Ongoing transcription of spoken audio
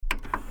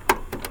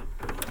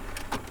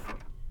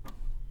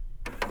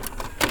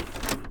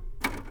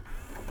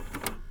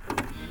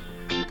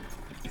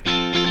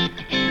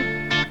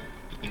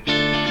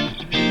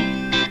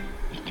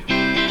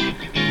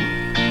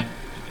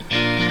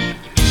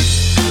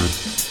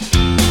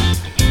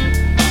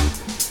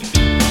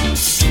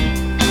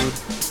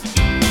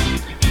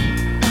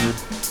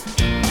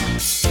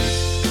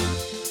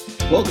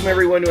Welcome,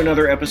 everyone, to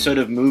another episode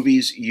of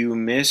Movies You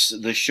Miss,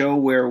 the show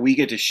where we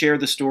get to share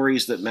the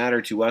stories that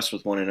matter to us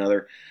with one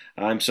another.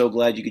 I'm so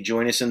glad you could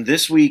join us. And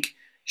this week,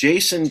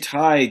 Jason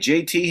Tai,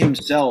 JT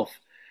himself,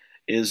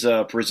 is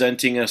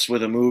presenting us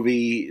with a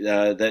movie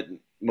that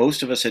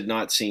most of us had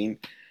not seen.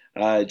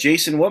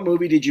 Jason, what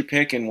movie did you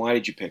pick and why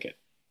did you pick it?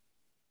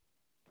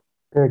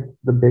 Picked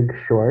The Big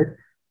Short.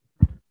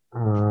 It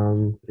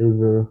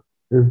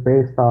was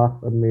based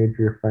off a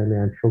major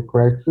financial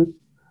crisis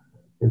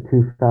in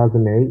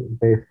 2008,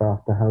 based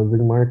off the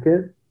housing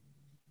market.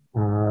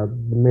 The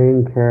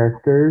main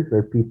characters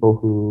are people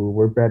who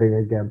were betting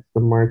against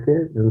the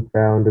market and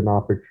found an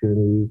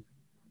opportunity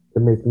to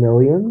make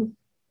millions.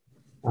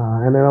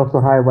 And it also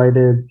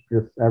highlighted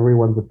just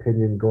everyone's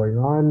opinion going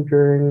on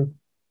during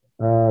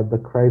the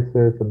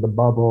crisis and the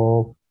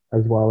bubble,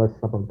 as well as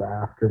some of the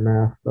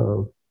aftermath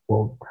of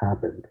what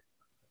happened.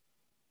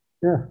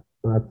 Yeah,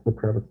 so that's the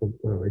premise of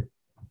the movie.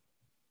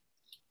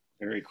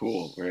 Very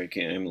cool.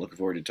 I'm looking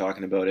forward to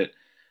talking about it.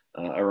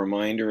 A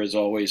reminder, as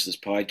always, this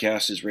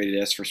podcast is rated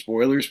S for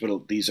spoilers,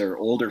 but these are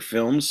older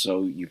films,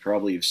 so you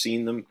probably have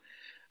seen them.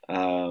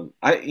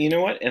 You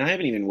know what? And I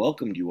haven't even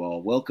welcomed you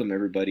all. Welcome,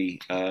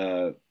 everybody.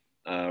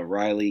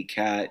 Riley,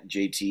 Kat,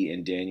 JT,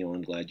 and Daniel.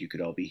 I'm glad you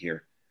could all be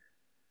here.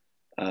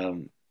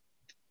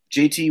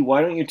 JT,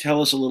 why don't you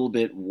tell us a little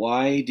bit?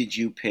 Why did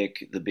you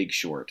pick The Big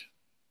Short?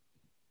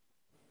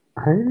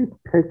 I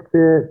picked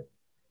it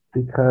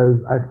because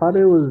I thought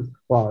it was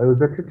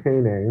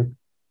entertaining,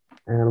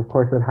 and of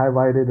course, it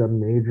highlighted a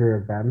major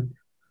event.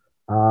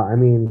 I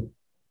mean,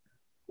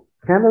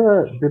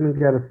 Canada didn't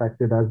get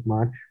affected as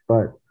much,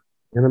 but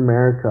in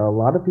America, a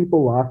lot of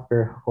people lost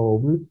their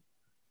homes,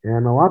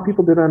 and a lot of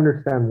people didn't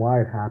understand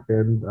why it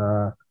happened.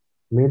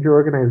 Major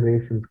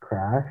organizations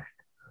crashed,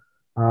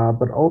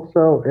 but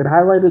also it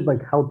highlighted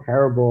like how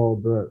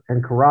terrible the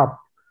and corrupt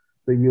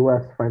the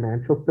U.S.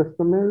 financial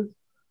system is.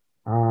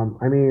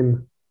 I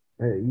mean,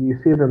 you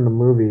see it in the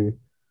movie.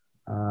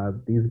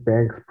 These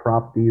banks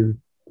prop these,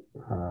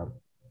 uh,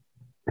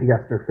 I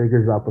guess, their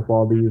figures up with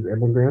all these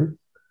immigrants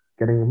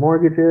getting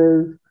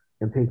mortgages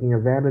and taking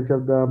advantage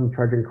of them,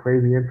 charging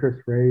crazy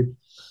interest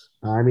rates.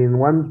 I mean,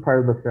 one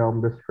part of the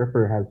film, this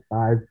stripper has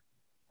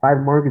five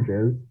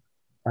mortgages,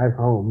 five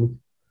homes,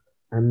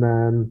 and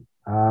then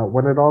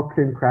when it all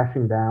came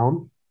crashing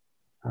down,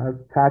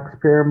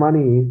 taxpayer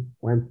money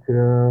went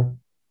to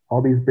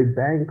all these big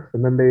banks,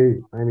 and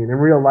then I mean, in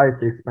real life,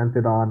 they spent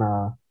it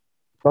on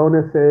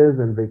bonuses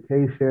and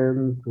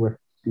vacations with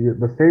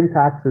the same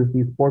taxes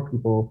these poor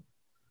people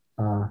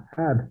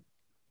had.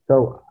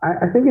 So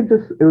I think it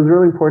was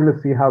really important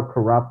to see how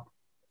corrupt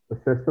the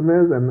system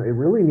is, and it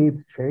really needs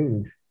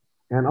change.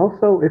 And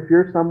also, if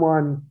you're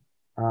someone,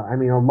 I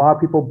mean, a lot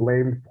of people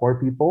blamed poor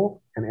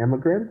people and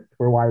immigrants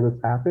for why this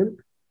happened,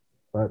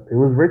 but it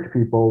was rich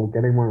people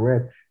getting more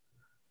rich.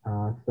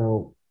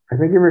 So I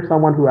think if you're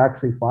someone who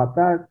actually fought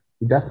that,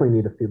 you definitely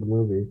need to see the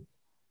movie.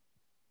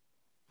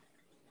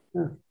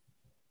 Yeah.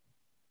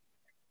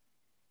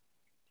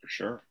 For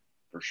sure.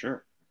 For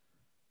sure.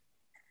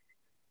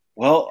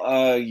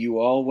 Well, you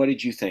all, what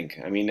did you think?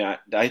 I mean,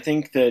 I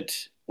think that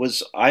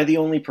was I the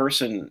only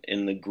person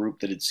in the group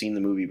that had seen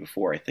the movie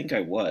before? I think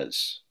I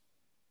was.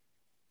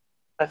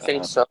 I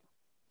think Uh, so.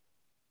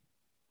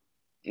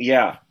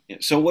 yeah.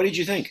 So, what did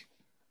you think?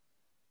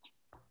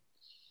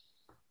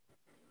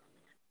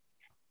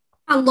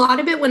 A lot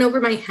of it went over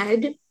my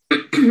head,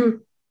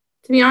 to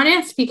be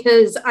honest,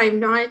 because I'm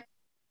not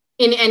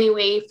in any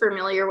way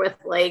familiar with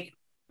like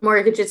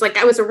mortgages. Like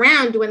I was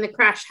around when the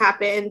crash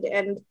happened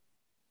and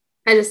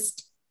I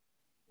just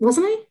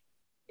wasn't I?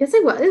 Yes, I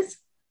was.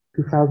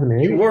 You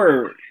 2008?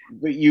 were,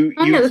 but Oh you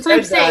no, that's what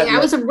I'm said saying. that I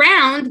was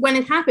around when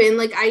it happened.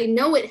 Like I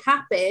know it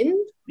happened.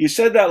 you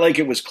said that like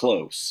it was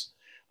close.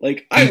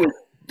 Like I was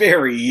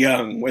very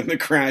young when the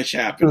crash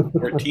happened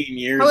 14 I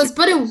years was ago.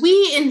 but a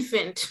wee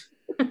infant.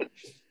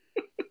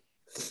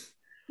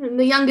 I'm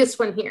the youngest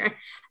one here.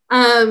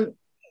 Um,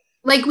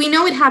 like we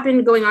know it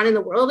happened going on in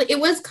the world. It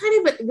was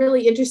kind of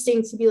really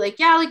interesting to be like,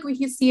 yeah, like we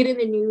can see it in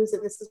the news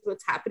and this is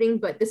what's happening,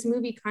 but this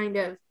movie kind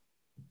of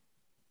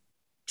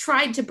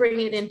tried to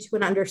bring it into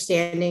an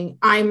understanding.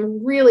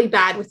 I'm really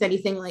bad with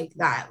anything like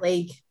that,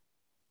 like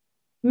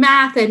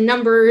math and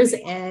numbers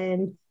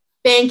and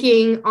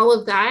banking, all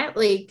of that.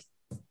 Like,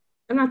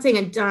 I'm not saying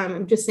I'm dumb.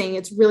 I'm just saying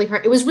it's really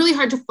hard. It was really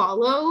hard to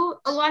follow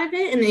a lot of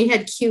it. And they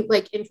had cute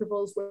like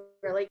intervals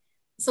where like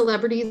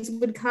celebrities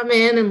would come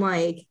in and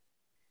like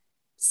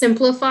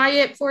simplify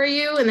it for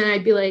you. And then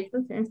I'd be like,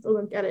 okay, I still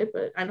don't get it,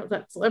 but I know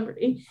that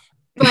celebrity.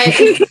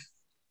 But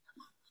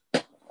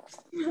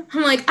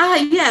I'm like,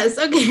 yes,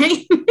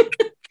 okay.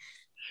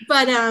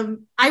 But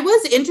I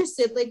was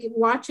interested like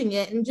watching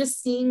it and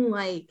just seeing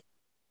like,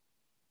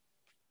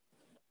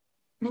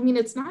 I mean,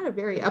 it's not a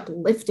very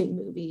uplifting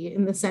movie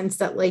in the sense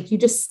that like you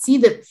just see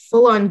the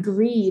full-on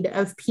greed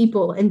of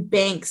people and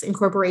banks and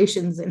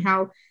corporations and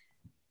how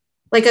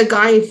like a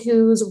guy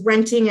who's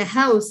renting a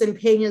house and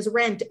paying his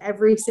rent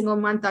every single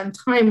month on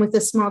time with a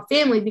small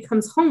family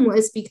becomes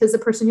homeless because the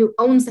person who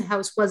owns the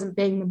house wasn't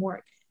paying the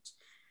mortgage.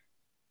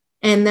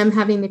 and them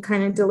having to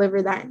kind of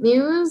deliver that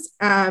news.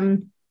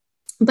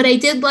 But I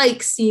did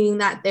like seeing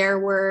that there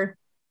were,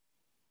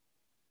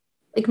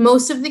 like,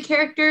 most of the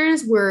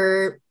characters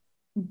were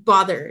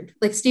bothered.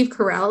 Like Steve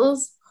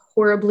Carell's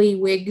horribly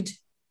wigged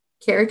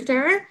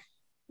character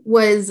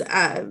was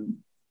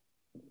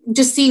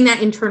just seeing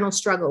that internal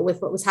struggle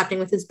with what was happening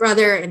with his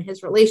brother and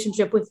his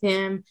relationship with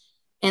him,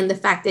 and the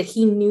fact that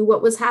he knew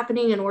what was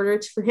happening in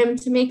order for him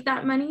to make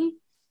that money.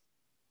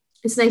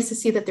 It's nice to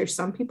see that there's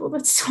some people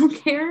that still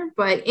care,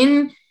 but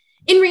in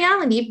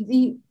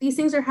reality, these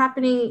things are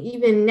happening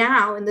even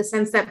now, in the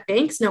sense that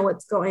banks know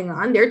what's going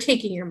on. They're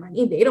taking your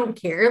money. They don't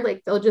care.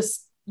 Like, they'll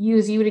just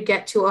use you to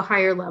get to a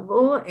higher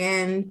level,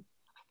 and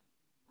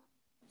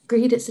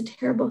greed is a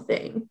terrible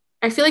thing.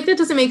 I feel like that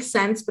doesn't make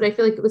sense, but I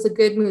feel like it was a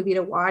good movie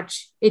to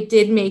watch. It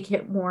did make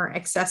it more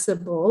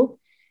accessible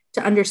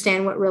to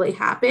understand what really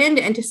happened,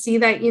 and to see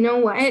that, you know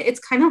what, it's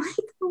kind of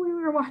like when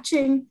we were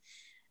watching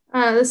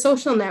The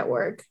Social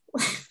Network.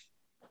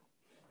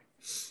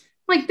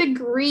 Like, the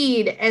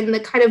greed and the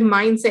kind of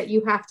mindset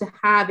you have to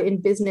have in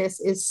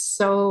business is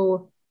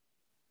so,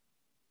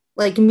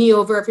 like, me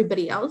over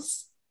everybody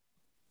else,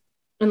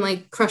 and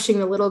like crushing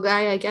the little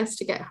guy, I guess,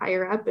 to get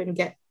higher up and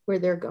get where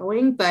they're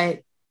going.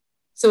 But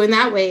so in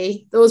that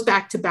way, those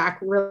back to back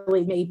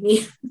really made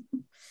me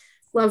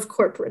love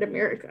corporate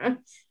America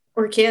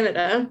or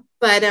Canada.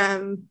 But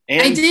I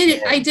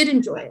did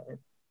enjoy it.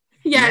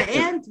 Yeah,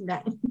 and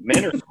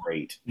men are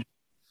great.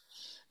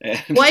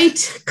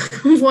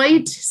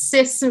 white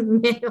cis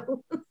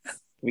male.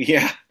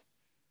 Yeah,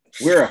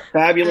 we're a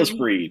fabulous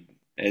breed.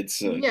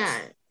 It's yeah.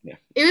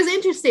 It was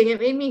interesting. It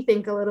made me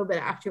think a little bit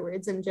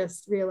afterwards and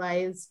just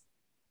realize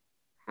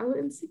how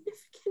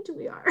insignificant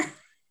we are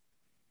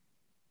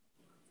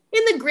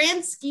in the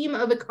grand scheme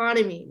of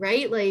economy,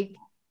 right? Like,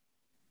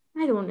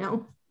 I don't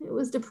know. It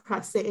was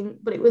depressing,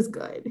 but it was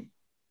good.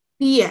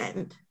 The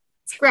end.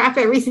 Scrap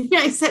everything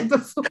I said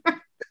before.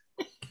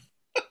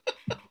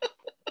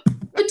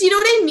 But do you know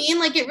what I mean?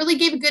 Like, it really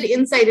gave a good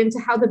insight into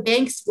how the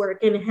banks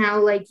work, and how,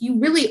 like, you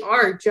really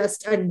are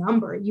just a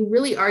number. You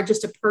really are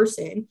just a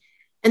person.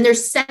 And they're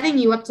setting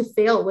you up to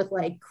fail with,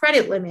 like,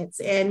 credit limits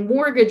and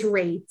mortgage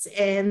rates.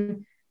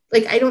 And,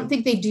 like, I don't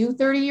think they do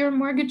 30-year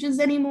mortgages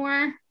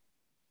anymore.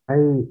 I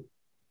don't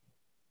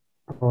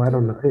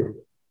know.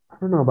 I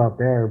don't know about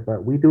there,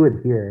 but we do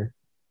it here.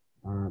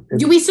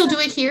 Do we still do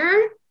it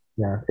here?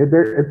 Yeah,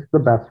 it's the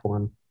best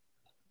one.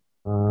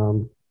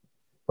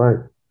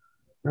 But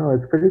no,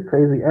 it's pretty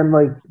crazy. And,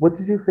 like, what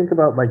did you think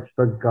about, like,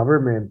 the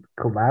government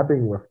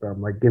collabing with them,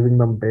 like giving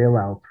them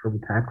bailouts from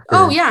taxpayers?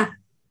 Oh yeah,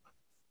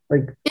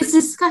 like, it's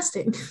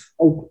disgusting.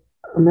 Like,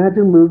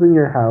 imagine losing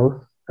your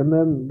house and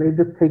then they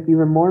just take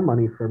even more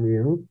money from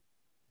you.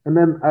 And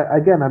then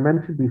I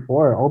mentioned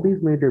before, all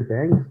these major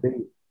banks,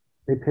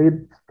 they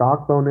paid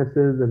stock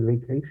bonuses and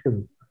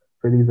vacations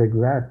for these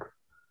execs.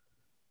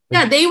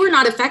 Yeah, they were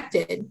not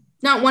affected.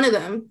 Not one of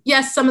them.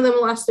 Yes, some of them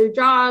lost their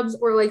jobs,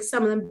 or like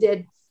some of them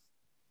did,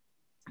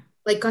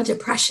 like, got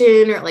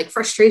depression or like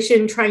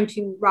frustration trying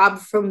to rob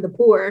from the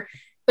poor.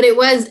 But it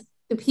was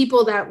the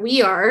people that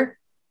we are,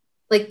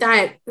 like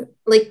that,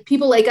 like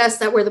people like us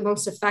that were the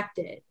most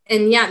affected.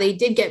 And yeah, they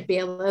did get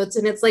bailouts.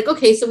 And it's like,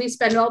 okay, so we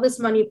spend all this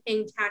money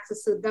paying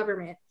taxes to the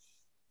government.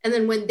 And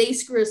then when they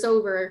screw us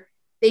over,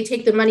 they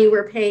take the money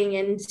we're paying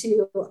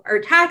into our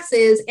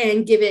taxes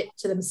and give it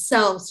to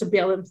themselves to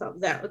bail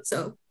themselves out.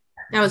 So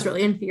that was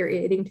really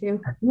infuriating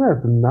too. Yeah,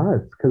 it's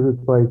nuts, because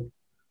it's like,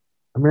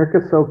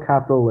 America's so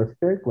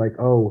capitalistic. Like,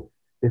 oh,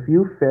 if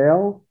you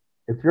fail,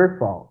 it's your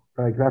fault.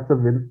 Like, that's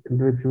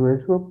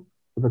individualism.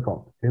 What's it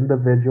called?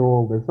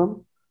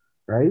 Individualism,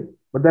 right?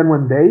 But then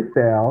when they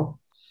fail,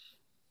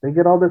 they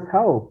get all this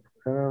help.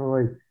 And I'm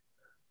like,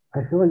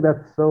 I feel like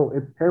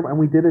it's terrible. And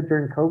we did it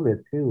during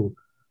COVID too.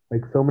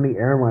 Like, so many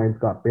airlines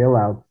got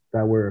bailouts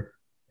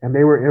and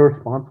they were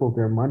irresponsible with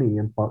their money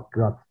and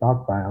got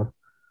stockpiled.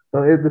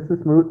 So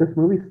this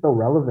movie's still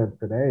relevant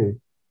today.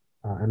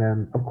 And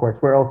then, of course,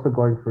 we're also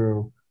going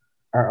through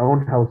our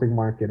own housing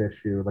market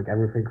issue. Like,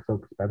 everything's so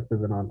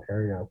expensive in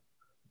Ontario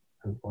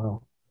as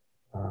well.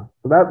 So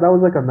that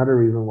was like another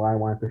reason why I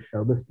wanted to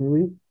show this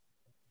movie.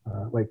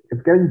 Like,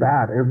 it's getting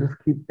bad. It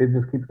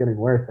just keeps getting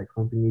worse. Like,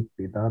 something needs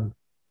to be done.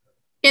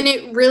 And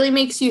it really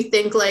makes you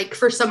think, like,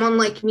 for someone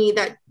like me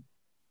that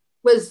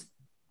was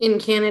in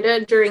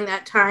Canada during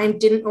that time,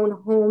 didn't own a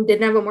home,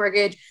 didn't have a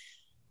mortgage,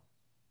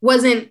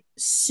 wasn't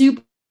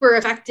super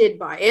affected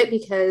by it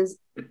because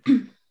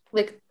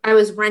like I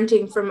was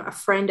renting from a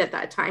friend at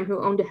that time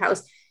who owned a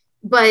house.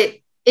 But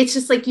it's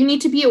just like, you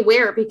need to be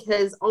aware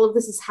because all of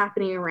this is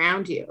happening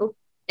around you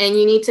and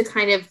you need to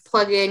kind of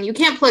plug in. You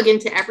can't plug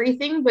into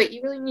everything, but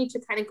you really need to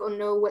kind of go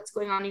know what's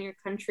going on in your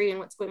country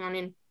and what's going on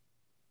in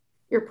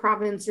your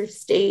province or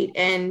state.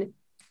 And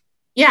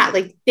yeah,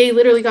 like they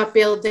literally got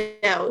bailed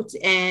out.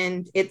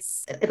 And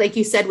it's like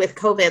you said with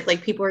COVID,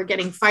 like people were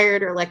getting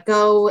fired or let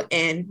go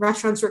and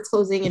restaurants were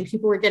closing and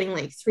people were getting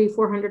like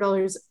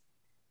 $300-$400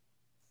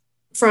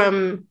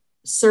 from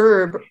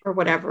CERB or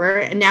whatever.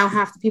 And now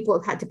half the people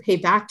have had to pay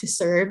back to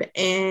CERB,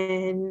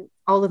 and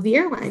all of the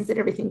airlines and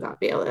everything got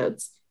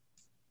bailouts.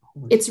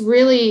 it's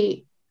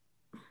really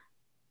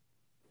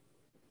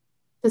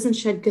doesn't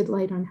shed good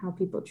light on how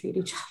people treat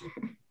each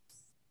other.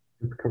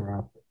 It's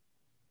corrupt.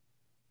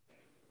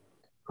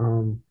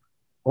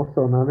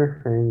 Also,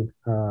 another thing,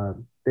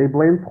 they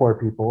blame poor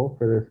people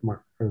for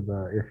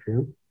the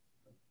issue.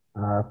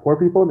 Poor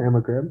people and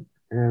immigrants.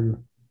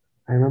 And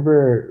I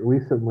remember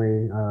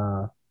recently,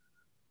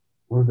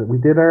 what was it? We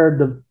did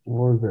what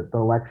was it? The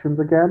elections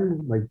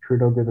again. Like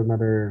Trudeau did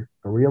a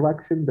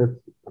re-election this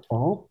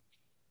fall.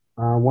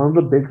 One of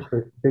the big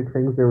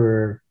things they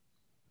were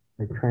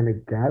like trying to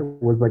get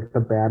was like to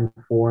ban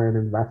foreign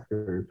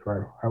investors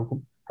for our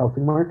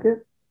housing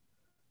market.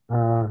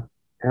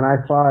 And I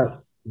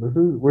thought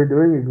we're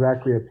doing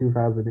exactly a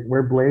 2000.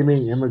 We're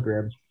blaming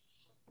immigrants,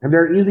 and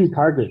they're easy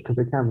targets because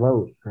they can't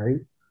vote, right?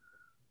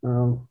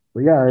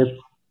 But yeah,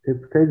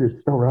 it's crazy.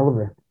 It's still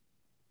relevant.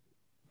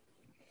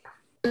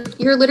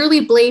 You're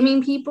literally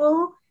blaming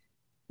people,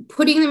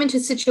 putting them into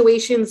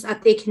situations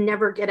that they can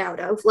never get out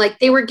of. Like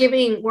they were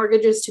giving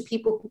mortgages to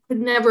people who could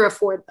never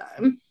afford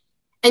them,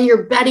 and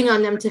you're betting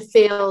on them to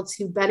fail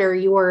to better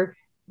your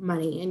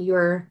money and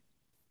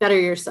better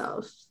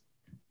yourself.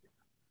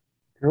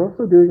 You're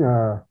also doing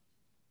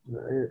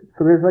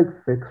so there's like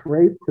fixed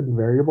rates and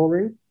variable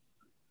rates.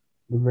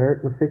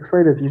 The fixed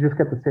rate is you just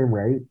get the same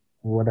rate,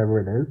 whatever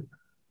it is.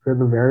 For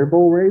the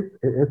variable rate,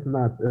 it's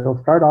nuts.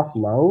 It'll start off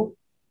low,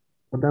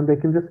 but then they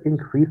can just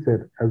increase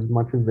it as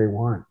much as they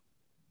want.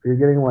 So you're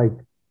getting like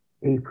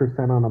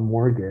 8% on a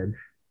mortgage.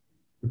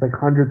 It's like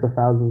hundreds of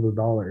thousands of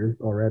dollars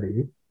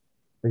already.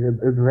 Like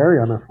it's very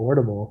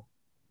unaffordable.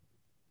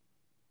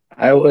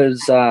 I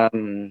was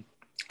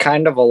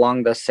kind of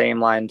along the same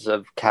lines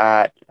of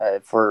Kat.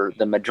 For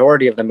the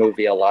majority of the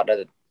movie, a lot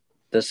of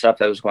the stuff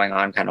that was going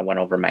on kind of went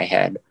over my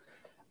head.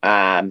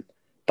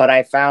 But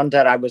I found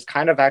that I was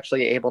kind of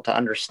actually able to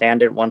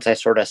understand it once I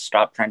sort of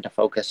stopped trying to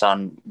focus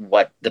on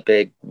what the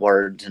big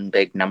words and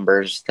big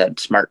numbers that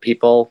smart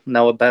people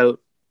know about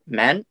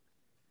meant.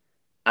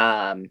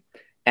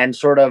 And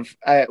sort of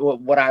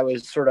what I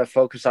was sort of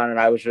focused on and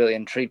I was really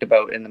intrigued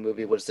about in the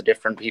movie was the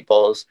different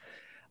people's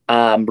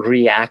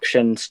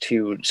reactions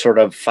to sort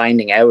of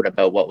finding out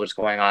about what was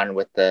going on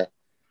with the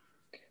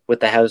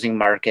housing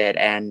market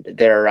and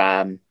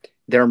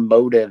their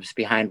motives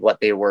behind what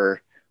they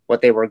were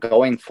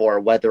going for,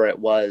 whether it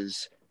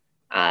was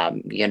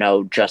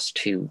just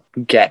to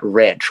get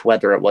rich,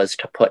 whether it was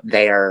to put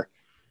their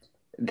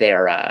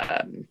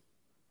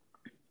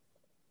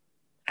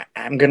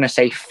I'm going to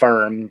say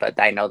firm, but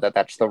I know that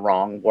that's the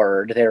wrong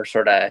word, their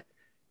sort of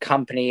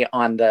company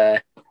on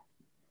the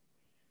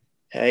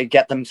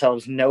get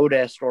themselves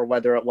noticed, or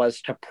whether it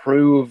was to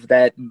prove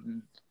that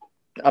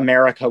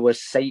America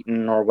was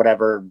Satan or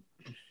whatever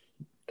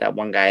that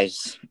one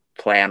guy's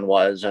plan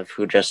was, of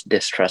who just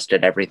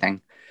distrusted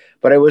everything.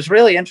 But it was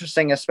really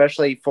interesting,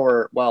 especially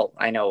for, well,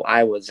 I know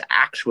I was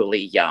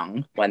actually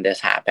young when this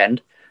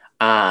happened.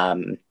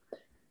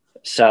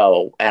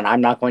 So, and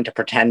I'm not going to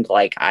pretend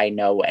like I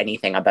know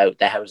anything about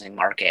the housing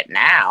market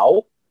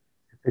now.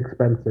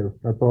 Expensive.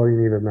 That's all you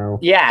need to know.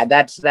 Yeah,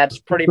 that's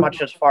pretty much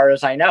as far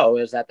as I know,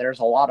 is that there's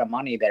a lot of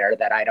money there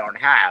that I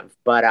don't have.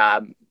 But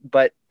I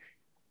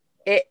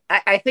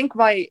think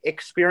my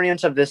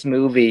experience of this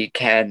movie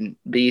can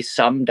be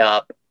summed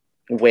up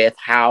with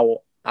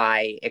how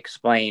I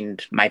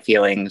explained my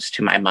feelings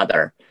to my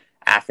mother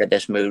after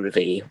this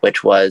movie,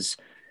 which was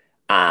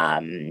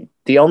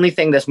the only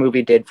thing this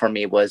movie did for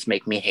me was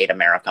make me hate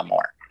America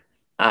more.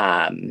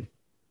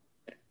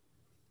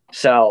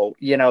 So,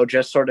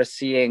 just sort of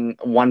seeing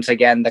once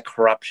again the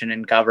corruption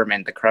in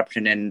government, the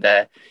corruption in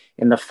the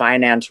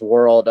finance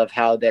world, of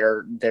how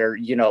they're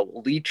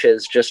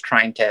leeches just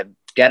trying to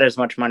get as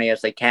much money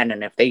as they can,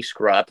 and if they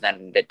screw up,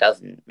 then it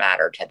doesn't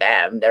matter to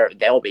them.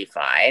 They'll be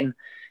fine.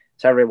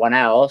 So everyone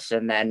else,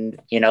 and then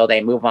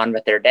they move on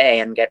with their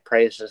day and get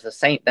praised as a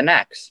saint the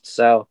next.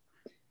 So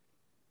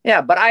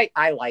yeah, but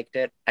I liked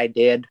it. I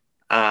did.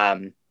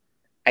 I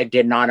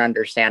did not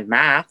understand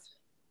math,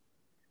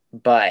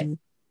 but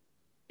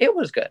it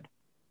was good.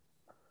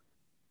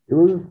 It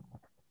was,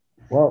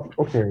 well,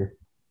 okay.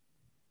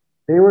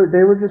 They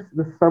were just,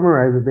 to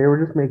summarize it, they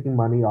were just making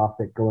money off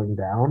it going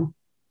down.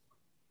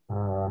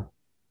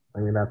 I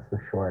mean, that's the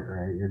short,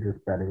 right? You're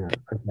just betting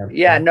against.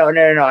 Yeah, no.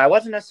 I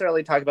wasn't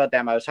necessarily talking about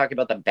them. I was talking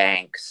about the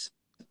banks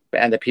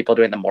and the people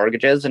doing the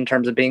mortgages in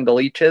terms of being the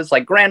leeches.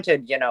 Like,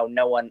 granted,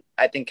 no one,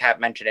 I think Kat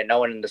mentioned it, no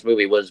one in this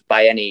movie was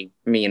by any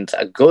means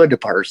a good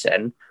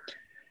person.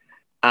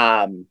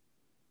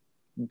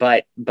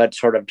 But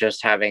sort of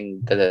just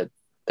having the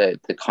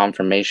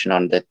confirmation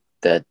on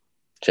the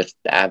just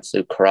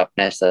absolute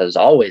corruptness that has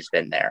always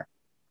been there.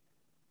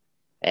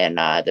 And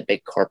the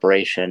big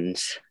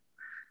corporations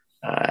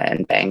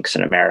and banks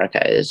in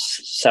America is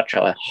such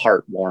a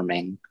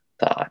heartwarming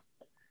thought.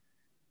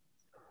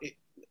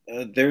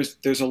 There's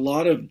a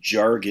lot of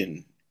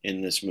jargon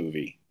in this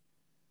movie,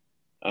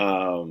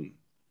 and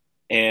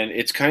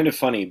it's kind of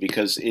funny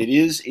because it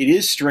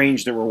is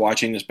strange that we're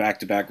watching this back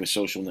to back with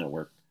Social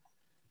Network,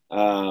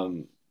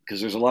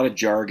 because there's a lot of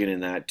jargon in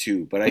that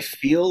too. But I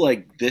feel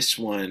like this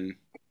one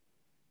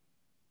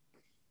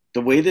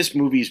the way this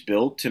movie's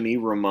built to me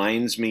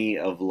reminds me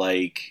of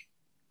like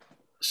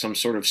some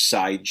sort of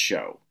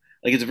sideshow.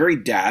 Like it's a very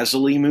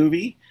dazzly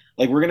movie.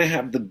 Like we're gonna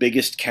have the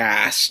biggest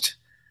cast,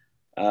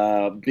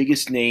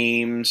 biggest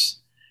names,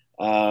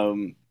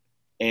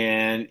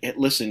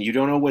 listen, you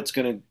don't know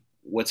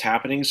what's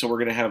happening, so we're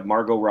gonna have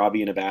Margot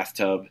Robbie in a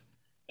bathtub,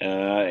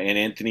 and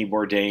Anthony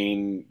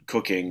Bourdain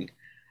cooking,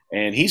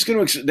 and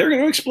they're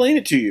gonna explain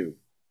it to you,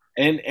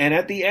 and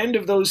at the end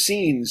of those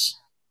scenes,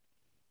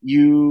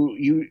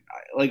 you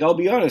like I'll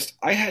be honest,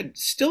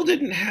 still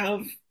didn't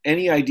have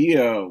any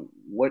idea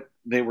what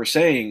they were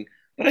saying,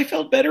 but I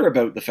felt better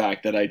about the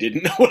fact that I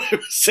didn't know what I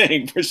was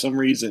saying for some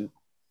reason.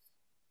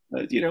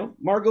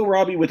 Margot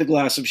Robbie with a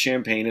glass of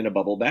champagne in a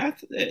bubble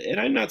bath, and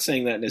I'm not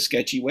saying that in a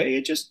sketchy way.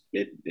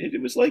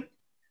 It was like,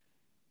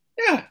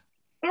 yeah,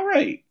 all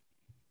right,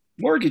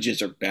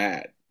 mortgages are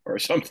bad or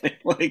something.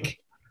 Like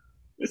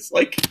it's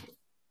like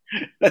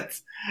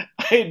that's.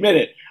 I admit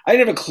it. I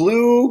didn't have a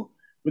clue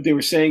what they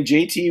were saying.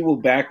 JT will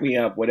back me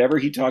up. Whatever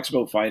he talks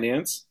about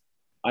finance,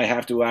 I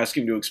have to ask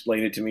him to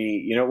explain it to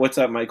me. You know, what's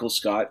that Michael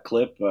Scott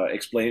clip?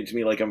 Explain it to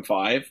me like I'm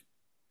five.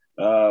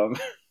 I'm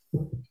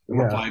a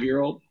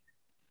 5-year-old.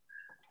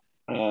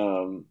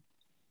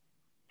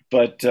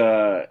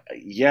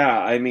 Yeah,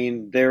 I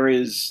mean,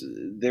 there's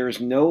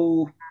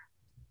no.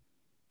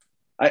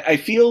 I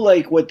feel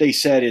like what they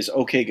said is,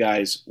 okay,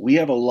 guys, we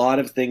have a lot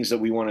of things that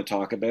we want to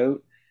talk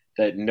about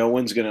that no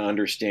one's going to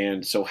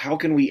understand. So how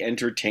can we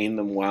entertain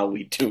them while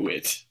we do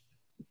it?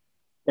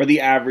 Or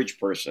the average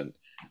person.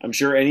 I'm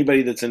sure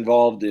anybody that's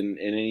involved in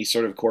any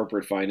sort of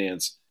corporate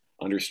finance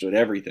understood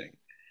everything.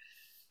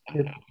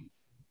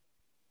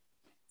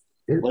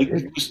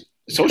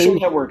 Social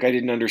Network, I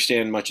didn't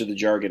understand much of the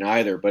jargon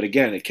either, but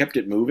again, it kept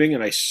it moving,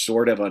 and I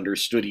sort of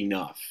understood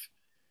enough.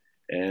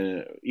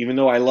 And even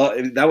though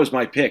that was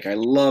my pick, I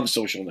love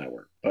Social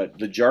Network, but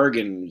the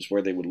jargon is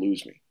where they would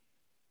lose me.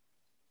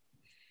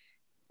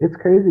 It's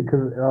crazy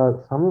because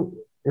some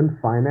in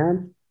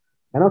finance,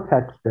 I know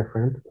tech's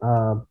different,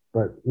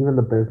 but even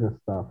the business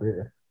stuff,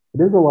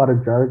 it is a lot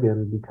of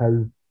jargon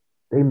because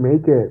they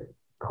make it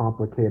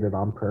complicated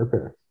on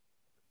purpose.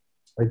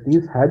 Like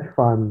these hedge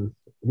funds,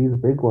 these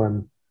big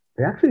ones,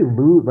 they actually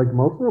lose, like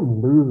most of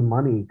them lose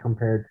money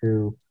compared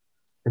to,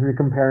 if you're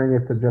comparing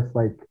it to just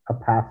like a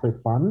passive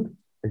fund,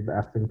 like the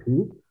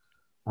S&P.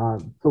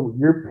 So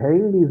you're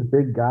paying these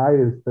big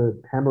guys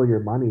to handle your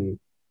money,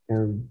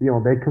 and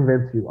they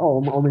convince you,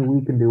 oh, only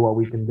we can do what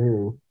we can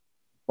do.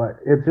 But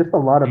it's just a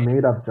lot of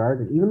made up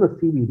jargon. Even the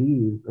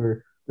CBDs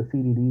or the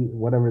CDD,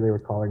 whatever they were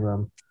calling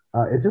them,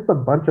 it's just a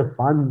bunch of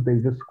funds they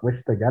just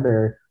squished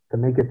together to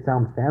make it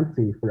sound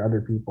fancy for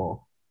other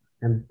people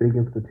and big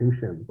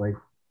institutions. Like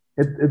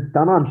it's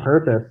done on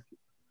purpose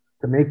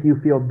to make you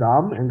feel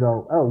dumb and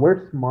go, oh,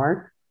 we're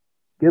smart.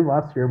 Give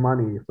us your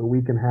money so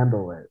we can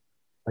handle it.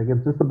 Like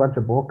it's just a bunch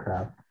of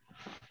bullcrap.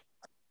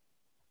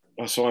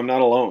 So I'm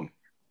not alone.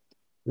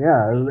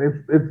 Yeah,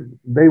 it's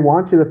they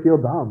want you to feel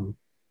dumb.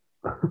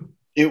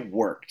 It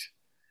worked.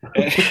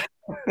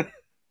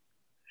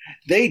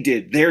 They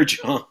did their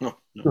job.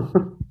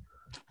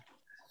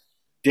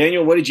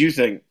 Daniel, what did you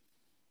think?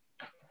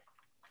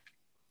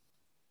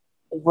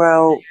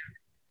 Well,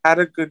 had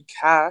a good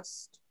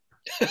cast.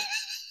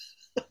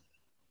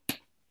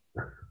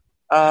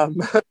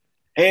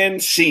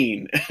 And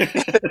scene.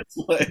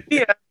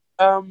 Yeah.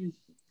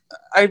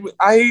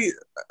 I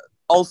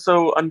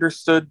also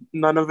understood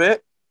none of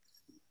it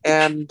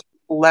and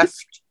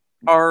left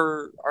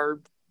our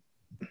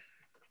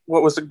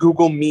what was it,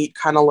 Google Meet,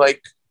 kind of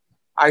like,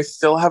 I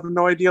still have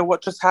no idea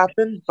what just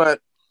happened, but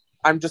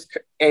I'm just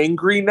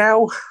angry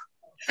now.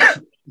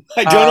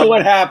 I don't know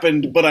what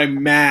happened, but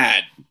I'm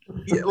mad.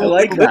 Yeah, I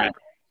like that.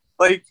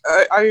 Like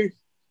I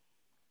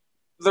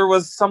there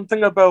was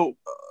something about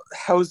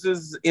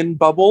houses in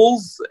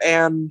bubbles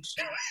and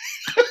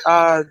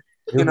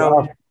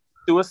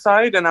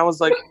suicide, and I was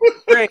like,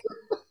 great.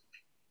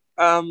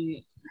 I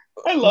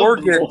love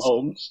mortgage. Bubble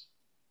homes.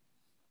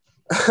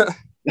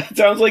 That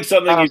sounds like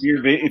something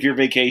if you're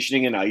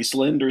vacationing in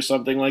Iceland or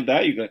something like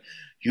that.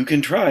 You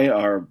can try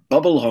our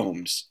bubble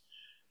homes.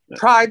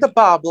 Try the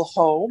bubble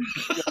home.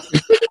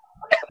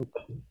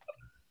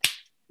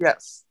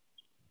 Yes.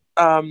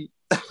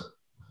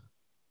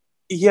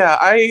 Yeah,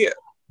 I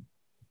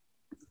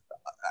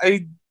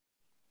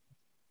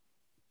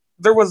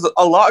there was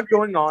a lot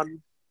going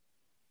on,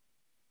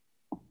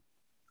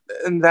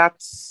 and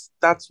that's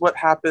what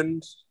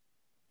happened.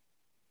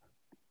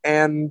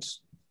 And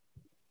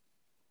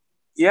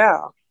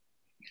yeah,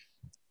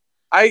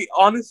 I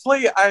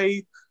honestly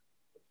I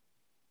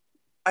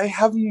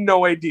have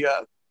no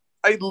idea.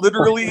 I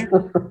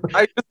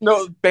just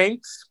know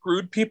banks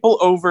screwed people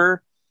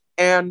over,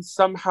 and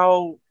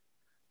somehow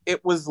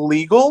it was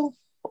legal,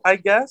 I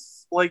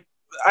guess. Like,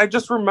 I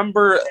just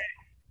remember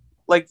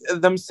like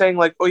them saying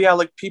like, oh yeah,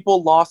 like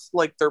people lost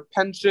like their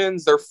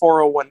pensions, their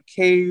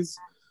 401ks.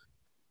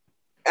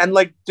 And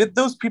like, did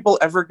those people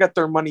ever get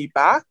their money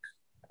back?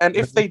 And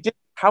if they did,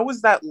 how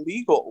is that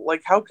legal?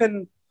 Like, how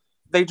can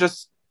they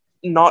just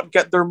not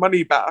get their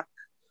money back?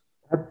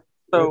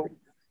 So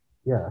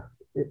yeah,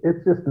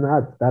 It's just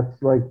nuts.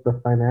 That's like the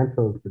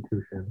financial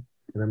institution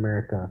in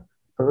America.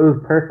 So it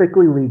was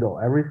perfectly legal,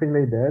 everything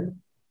they did.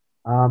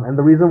 And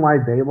the reason why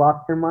they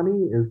lost their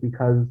money is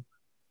because,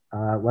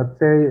 let's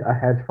say a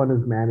hedge fund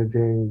is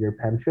managing your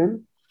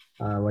pension,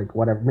 like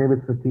whatever, maybe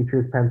it's the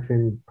teacher's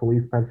pension,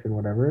 police pension,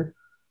 whatever.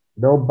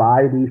 They'll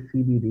buy these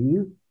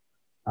CBDs,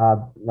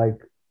 like,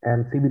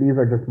 and CBDs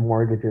are just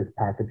mortgages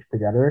packaged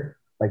together.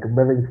 Like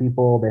living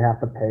people, they have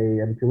to pay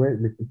into it,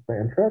 it's the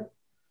interest.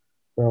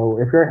 So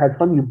if you're a hedge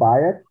fund, you buy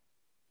it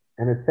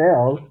and it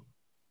fails,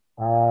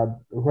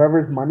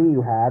 whoever's money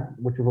you had,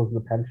 which was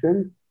the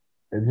pension,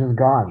 is just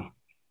gone,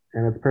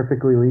 and it's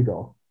perfectly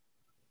legal.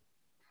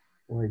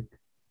 Like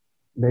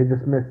they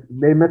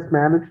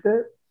mismanaged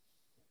it,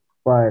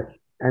 but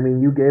I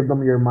mean, you gave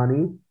them your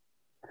money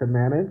to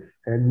manage,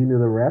 and you knew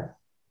the rest,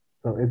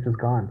 so it's just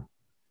gone.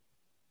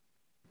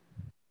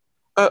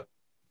 Uh,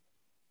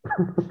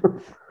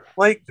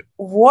 like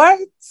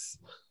what?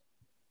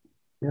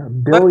 Yeah,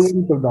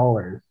 billions of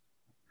dollars.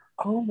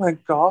 Oh my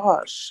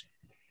gosh!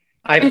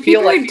 I And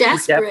feel people like are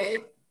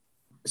desperate.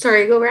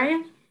 Sorry, go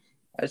Ryan.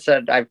 I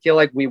said I feel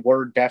like we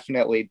were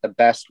definitely the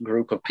best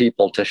group of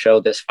people to show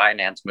this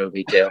finance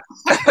movie to.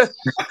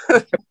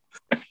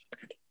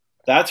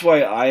 That's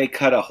why I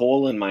cut a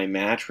hole in my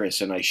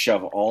mattress and I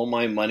shove all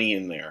my money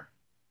in there.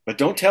 But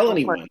don't tell Oh my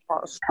anyone.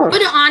 gosh!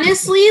 But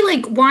honestly,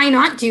 like, why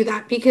not do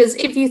that? Because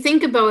if you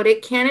think about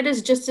it,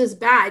 Canada's just as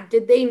bad.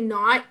 Did they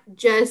not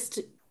just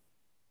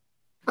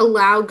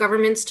allow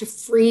governments to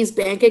freeze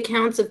bank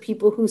accounts of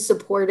people who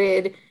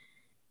supported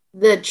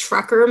the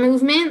trucker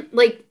movement?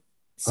 Like,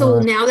 so Uh,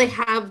 now they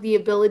have the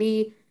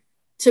ability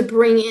to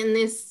bring in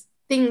this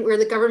thing where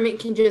the government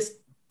can just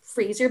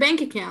freeze your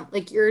bank account.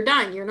 Like, you're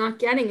done. You're not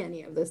getting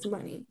any of this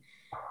money.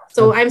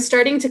 So I'm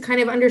starting to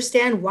kind of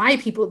understand why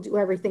people do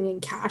everything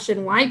in cash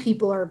and why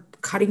people are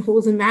cutting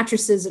holes in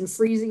mattresses and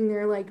freezing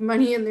their like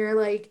money in their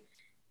like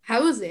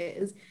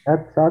houses.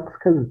 that sucks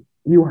because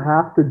you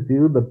have to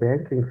do the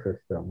banking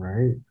system,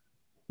 right?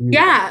 You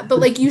Yeah, but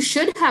like you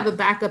should have a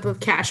backup of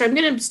cash. I'm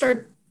gonna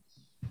start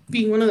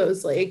being one of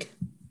those like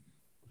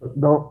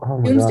don't. Oh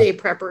my god, doomsday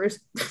preppers.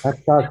 that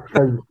sucks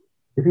because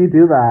if you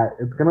do that,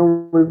 it's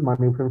gonna lose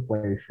money for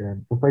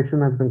inflation.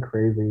 Inflation has been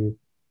crazy.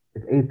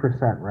 It's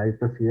 8%, right,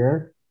 this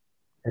year.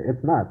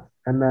 It's nuts.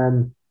 And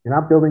then you're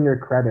not building your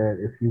credit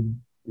if you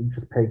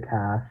just pay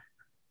cash.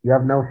 You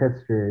have no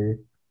history,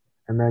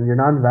 and then you're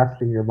not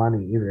investing your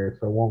money either,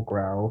 so it won't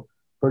grow.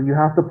 So you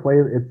have to play.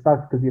 It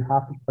sucks because you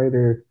have to play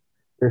their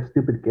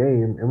stupid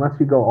game unless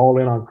you go all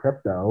in on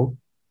crypto.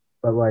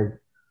 But like,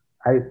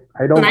 I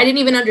And don't. I didn't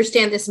even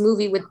understand this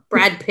movie with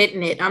Brad Pitt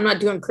in it. I'm not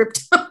doing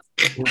crypto.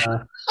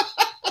 Yeah.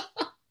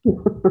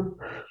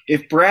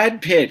 If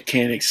Brad Pitt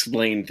can't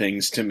explain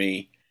things to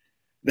me,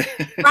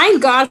 Ryan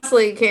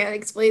Gosling can't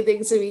explain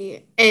things to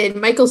me, and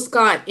Michael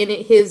Scott in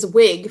his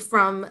wig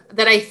from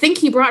that I think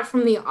he brought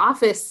from the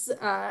Office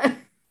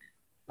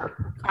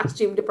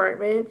costume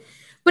department.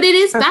 But it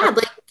is bad.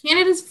 Like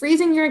Canada's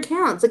freezing your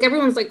accounts. Like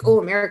everyone's like, "Oh,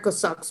 America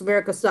sucks.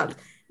 America sucks."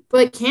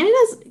 But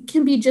Canada's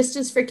can be just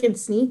as freaking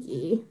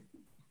sneaky.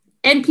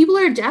 And people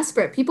are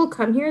desperate. People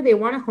come here, they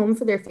want a home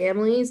for their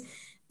families.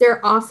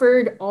 They're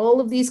offered all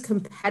of these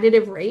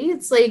competitive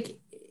rates. Like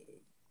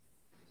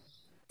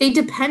they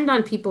depend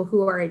on people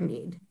who are in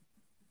need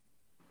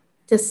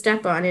to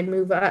step on and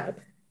move up.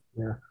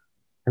 Yeah.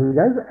 Have you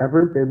guys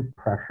ever been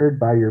pressured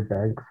by your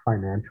bank's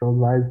financial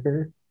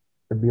advisor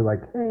to be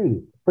like,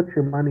 "Hey, put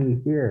your money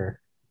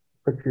here.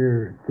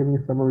 Give me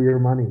some of your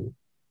money."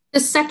 The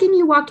second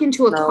you walk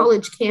into a No.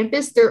 college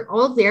campus, they're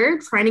all there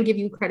trying to give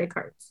you credit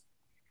cards.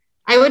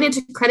 I went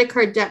into credit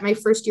card debt my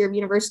first year of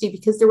university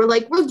because they were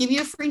like, "We'll give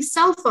you a free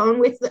cell phone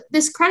with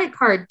this credit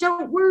card.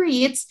 Don't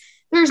worry,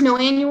 there's no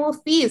annual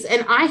fees."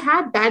 And I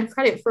had bad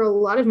credit for a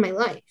lot of my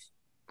life.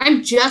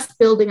 I'm just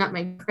building up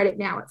my credit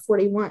now at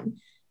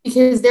 41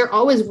 because they're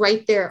always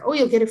right there. "Oh,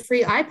 you'll get a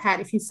free iPad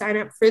if you sign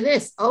up for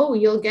this. Oh,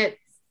 you'll get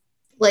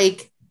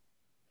like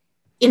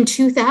in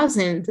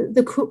 2000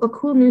 a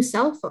cool new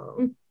cell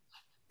phone."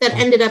 That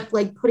ended up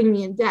like putting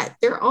me in debt.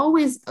 They're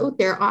always out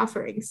there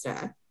offering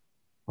stuff.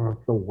 Oh,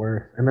 it's the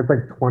worst. And it's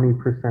like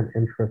 20%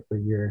 interest a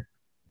year.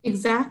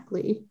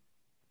 Exactly.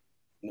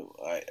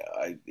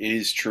 it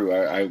is true.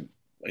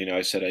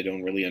 I said I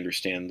don't really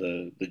understand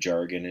the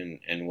jargon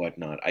and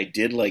whatnot. I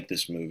did like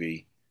this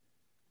movie.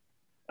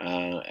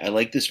 I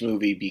like this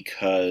movie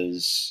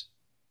because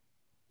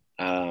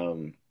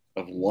of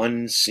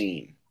one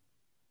scene.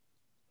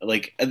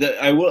 Like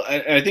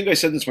I think I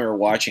said this when we were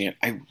watching it.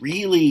 I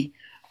really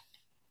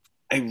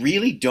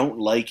don't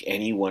like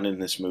anyone in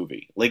this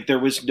movie. Like there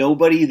was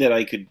nobody that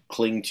I could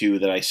cling to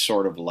that I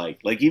sort of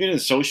liked. Like even in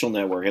Social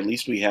Network, at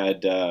least we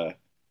had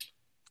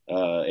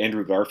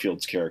Andrew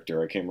Garfield's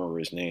character. I can't remember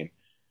his name,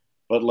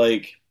 but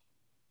like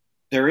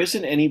there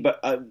isn't anybody.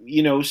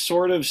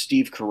 Sort of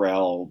Steve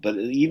Carell, but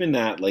even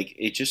that, like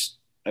it just.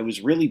 I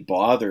was really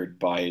bothered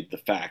by the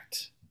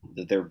fact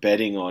that they're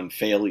betting on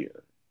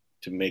failure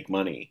to make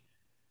money.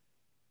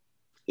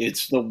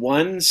 It's the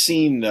one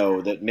scene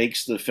though that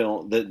makes the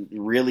film that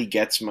really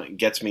gets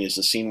me is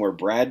the scene where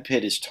Brad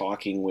Pitt is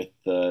talking with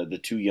the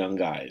two young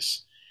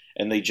guys,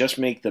 and they just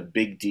make the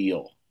big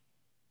deal,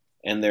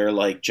 and they're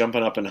like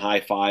jumping up and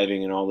high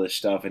fiving and all this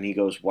stuff, and he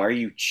goes, "Why are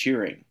you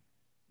cheering?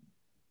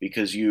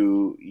 Because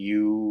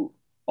you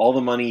all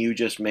the money you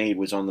just made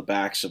was on the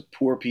backs of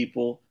poor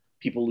people,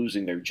 people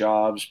losing their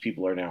jobs,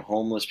 people are now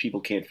homeless, people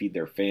can't feed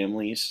their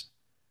families."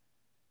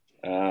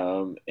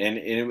 And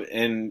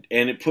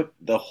it put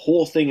the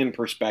whole thing in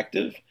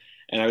perspective,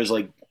 and I was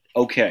like,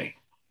 okay,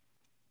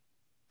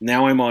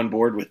 now I'm on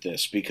board with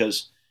this,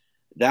 because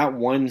that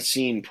one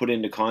scene put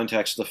into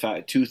context the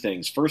fact two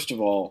things. First of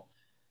all,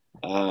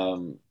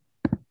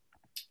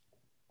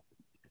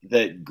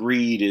 that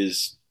greed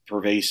is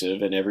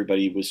pervasive and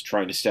everybody was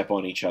trying to step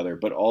on each other,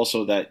 but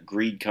also that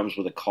greed comes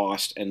with a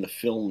cost, and the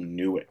film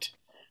knew it.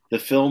 The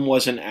film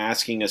wasn't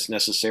asking us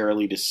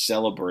necessarily to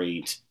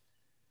celebrate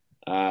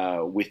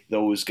with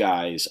those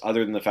guys,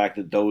 other than the fact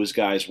that those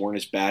guys weren't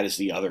as bad as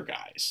the other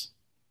guys.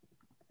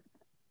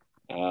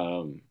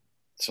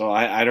 So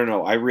I don't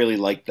know. I really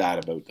liked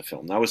that about the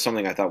film. That was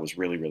something I thought was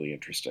really, really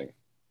interesting.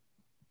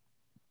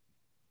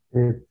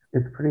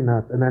 It's pretty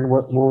nuts. And then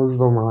what was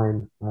the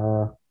line?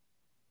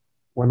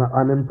 When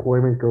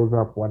unemployment goes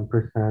up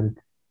 1%,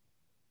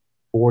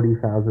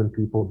 40,000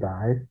 people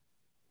die.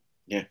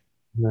 Yeah.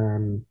 And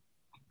then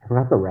I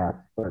forgot the rest,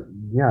 but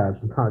yeah,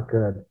 it's not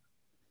good.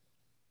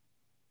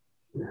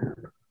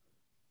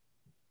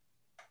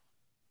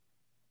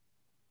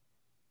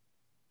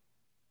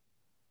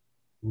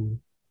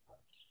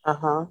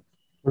 Uh-huh.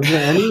 Was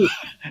there any?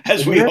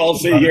 As we all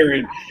sit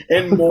here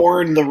and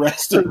mourn the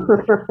rest of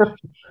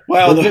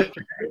wow, the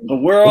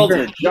world's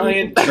a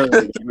giant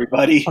turd,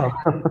 everybody.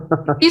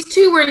 These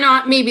two were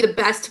not maybe the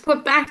best to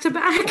put back to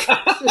back.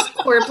 Just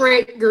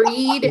corporate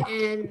greed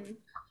and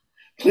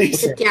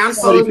please, the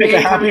downfall of pick a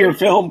mankind. happier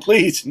film,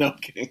 please. No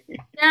kidding.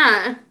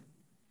 Yeah.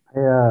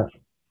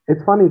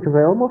 It's funny because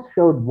I almost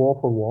showed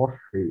Wolf of Wall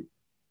Street,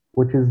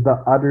 which is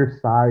the other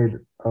side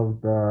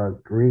of the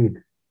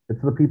greed.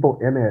 It's the people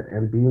in it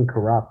and being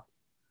corrupt.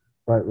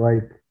 But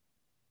like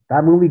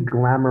that movie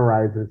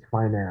glamorizes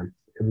finance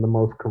in the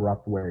most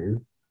corrupt ways.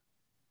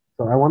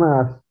 So I want to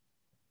ask,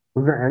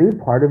 was there any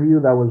part of you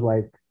that was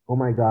like, oh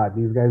my God,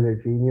 these guys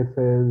are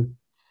geniuses.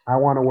 I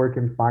want to work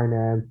in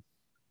finance.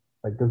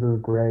 Like, this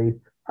is great.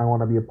 I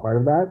want to be a part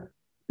of that.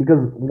 Because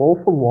Wolf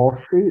of Wall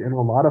Street and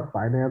a lot of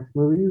finance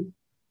movies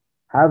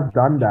have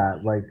done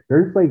that. Like,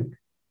 there's like,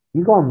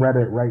 you go on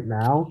Reddit right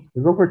now,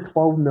 there's over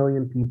 12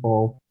 million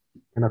people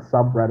in a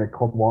subreddit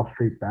called Wall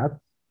Street Bets.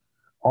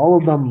 All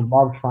of them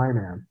love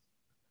finance.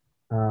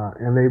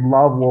 And they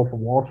love Wolf of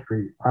Wall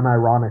Street,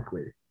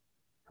 unironically.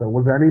 So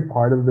was there any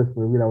part of this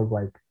movie that was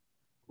like,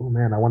 oh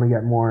man, I want to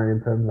get more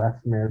into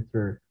investments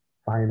or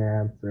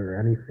finance or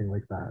anything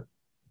like that?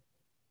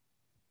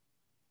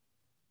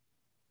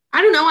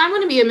 I don't know. I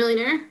want to be a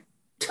millionaire.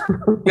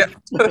 Yeah.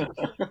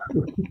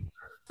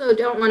 So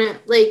don't want to,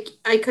 like,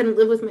 I couldn't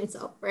live with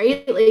myself,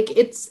 right? Like,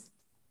 it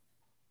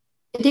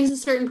takes a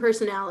certain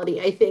personality,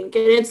 I think.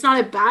 And it's not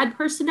a bad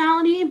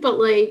personality, but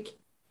like,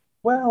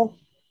 Well,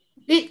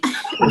 they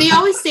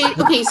always say,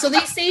 okay, so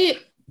they say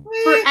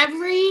for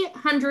every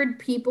 100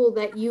 people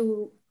that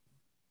you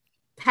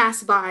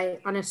pass by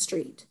on a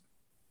street,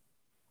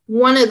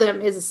 one of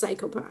them is a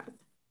psychopath.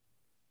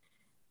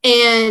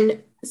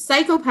 And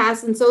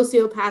psychopaths and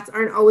sociopaths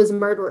aren't always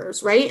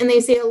murderers, right? And they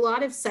say a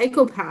lot of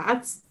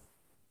psychopaths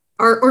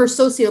or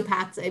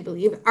sociopaths, I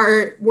believe,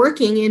 are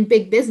working in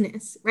big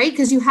business, right?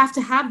 Because you have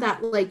to have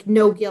that, like,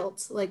 no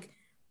guilt, like,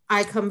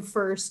 I come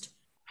first.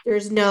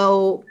 There's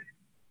no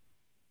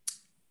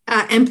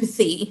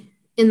empathy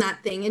in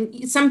that thing. And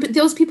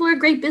those people are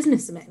great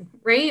businessmen,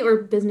 right?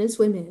 Or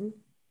businesswomen,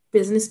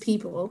 business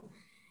people.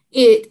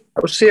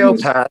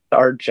 Sociopaths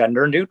are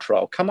gender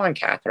neutral. Come on,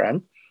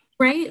 Catherine.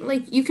 Right?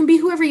 Like, you can be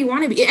whoever you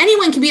want to be.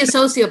 Anyone can be a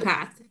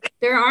sociopath.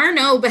 There are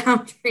no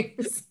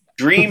boundaries.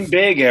 Dream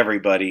big,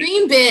 everybody.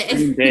 Dream big.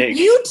 Dream big.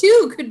 You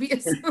too could be a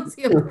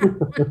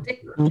sociopath one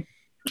day.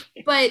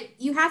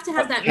 But you have to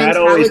have that Cat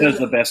mentality. always has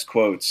the best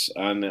quotes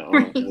on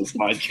this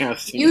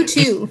podcast. You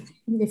too,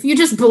 if you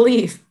just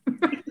believe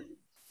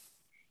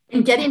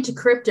and get into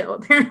crypto,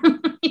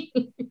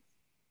 apparently.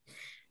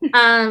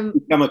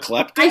 Become a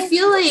klepto?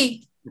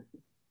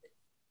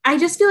 I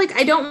just feel like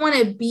I don't want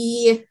to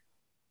be.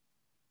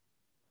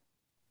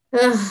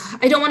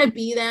 I don't want to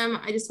be them.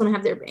 I just want to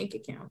have their bank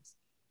accounts.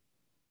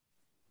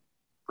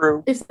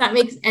 true. If that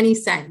makes any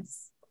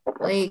sense.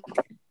 Like,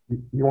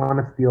 You want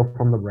to steal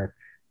from the rich.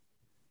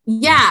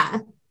 yeah.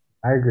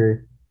 I agree.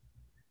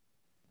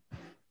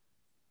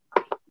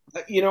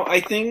 I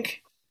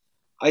think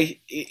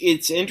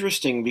it's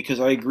interesting because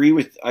I agree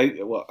with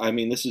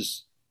this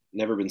has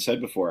never been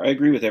said before. I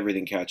agree with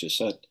everything Kat just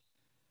said.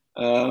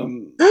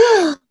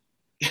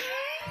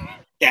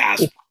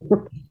 Gasp.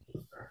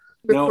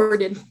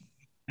 Recorded.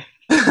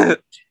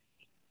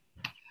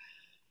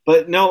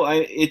 But no,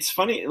 it's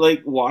funny,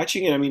 like,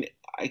 watching it. I mean,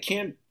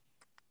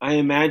 I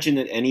imagine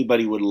that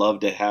anybody would love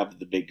to have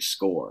the big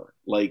score.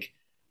 Like,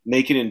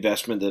 make an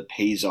investment that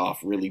pays off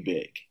really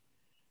big,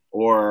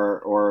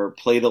 or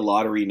play the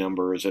lottery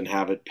numbers and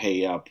have it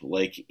pay up.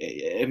 Like,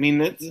 I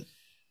mean,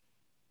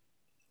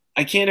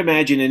 I can't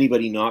imagine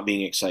anybody not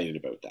being excited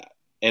about that.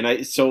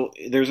 So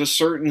there's a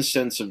certain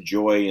sense of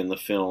joy in the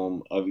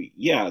film of,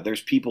 yeah,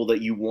 there's people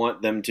that you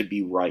want them to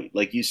be right.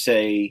 Like you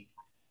say,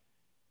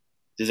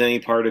 does any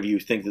part of you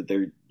think that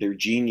they're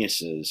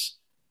geniuses?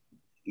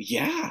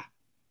 Yeah.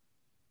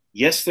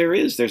 Yes, there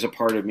is. There's a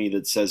part of me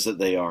that says that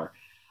they are.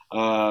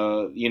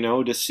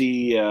 To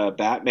see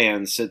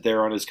Batman sit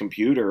there on his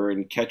computer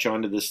and catch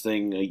onto this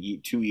thing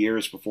 2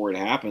 years before it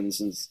happens,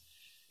 and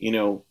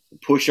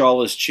push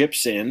all his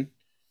chips in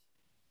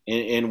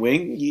and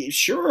wing.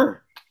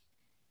 Sure,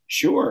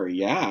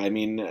 yeah. I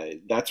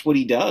mean, that's what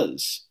he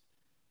does.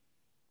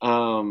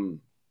 I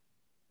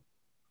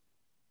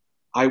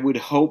would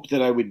hope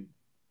that I would,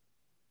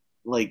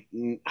 like,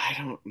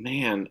 I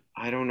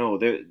don't know.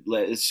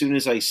 As soon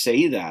as I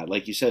say that,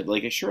 like you said,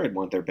 like, sure, I'd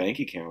want their bank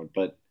account,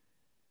 but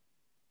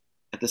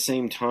at the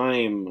same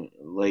time,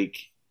 like,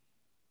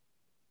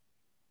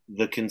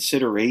 the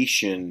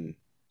consideration,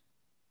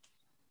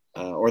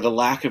 or the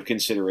lack of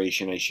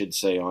consideration, I should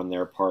say, on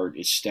their part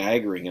is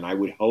staggering, and I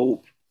would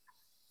hope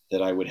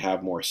that I would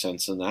have more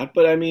sense than that.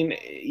 But I mean,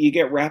 you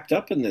get wrapped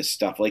up in this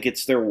stuff, like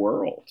it's their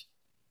world.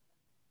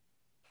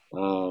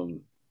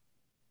 But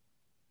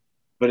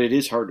it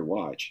is hard to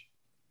watch.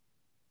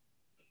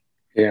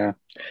 Yeah.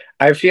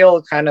 I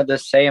feel kind of the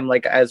same.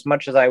 Like, as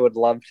much as I would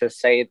love to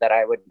say that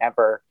I would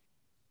never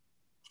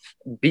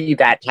be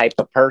that type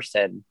of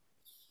person,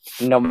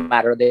 no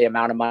matter the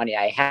amount of money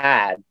I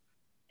had,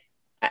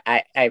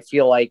 I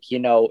feel like,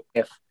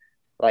 if,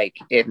 like,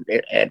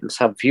 in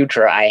some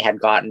future I had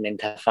gotten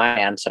into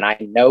finance and I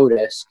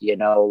noticed,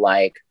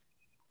 like,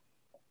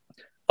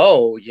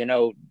 oh,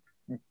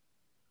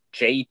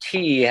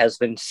 JT has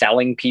been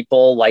selling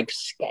people like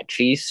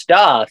sketchy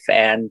stuff,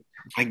 and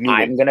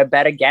I'm going to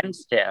bet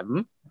against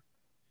him.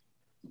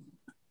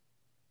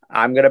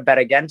 And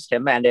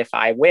if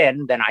I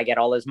win, then I get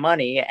all his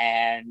money,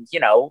 and,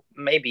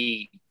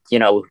 maybe,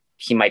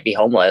 he might be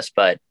homeless,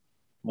 but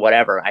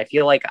whatever. I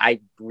feel like I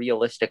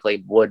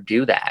realistically would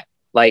do that.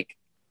 Like,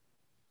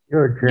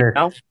 you're a jerk.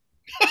 I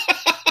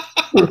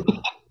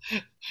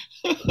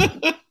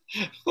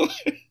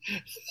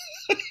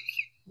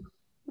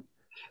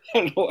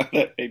don't know why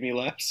that made me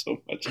laugh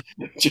so much.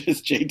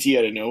 Just JT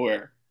out of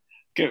nowhere.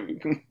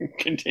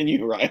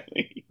 Continue,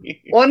 Riley.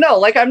 Well, no,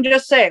 like, I'm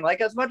just saying, like,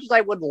 as much as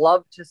I would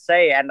love to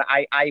say, and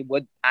I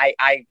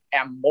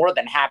am more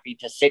than happy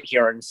to sit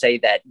here and say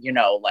that,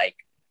 like,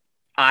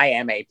 I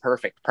am a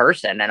perfect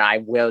person and I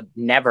would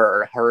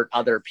never hurt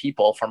other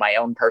people for my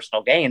own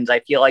personal gains.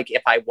 I feel like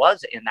if I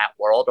was in that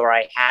world, or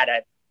I had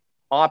an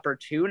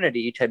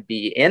opportunity to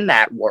be in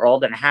that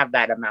world and have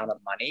that amount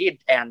of money,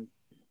 and,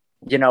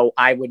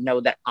 I would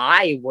know that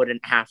I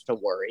wouldn't have to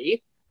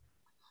worry,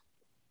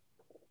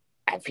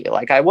 I feel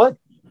like I would.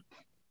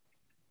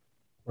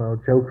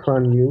 Well, joke's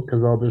on you,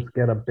 because I'll just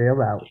get a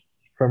bailout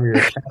from your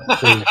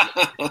taxes.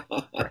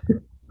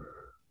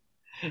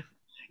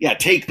 Yeah,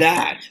 take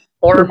that.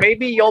 Or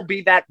maybe you'll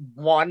be that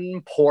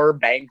one poor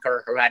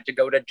banker who had to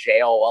go to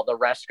jail while the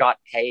rest got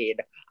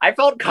paid. I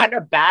felt kind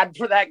of bad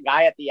for that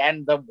guy at the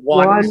end, the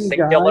one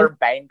singular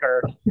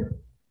banker.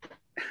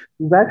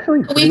 He's actually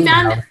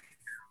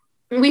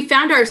we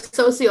found our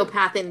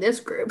sociopath in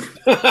this group.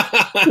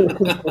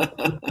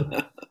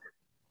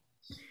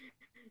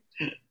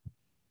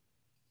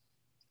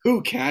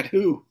 Who, Cat?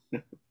 Who?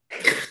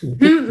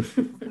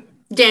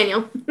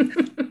 Daniel.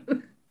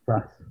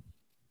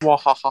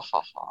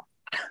 Wahahaha.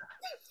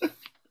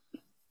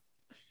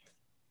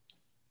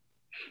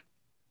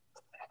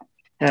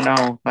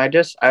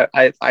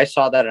 I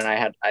saw that and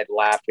I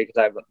laughed, because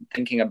I'm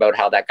thinking about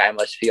how that guy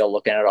must feel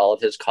looking at all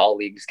of his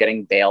colleagues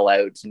getting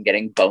bailouts and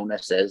getting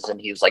bonuses,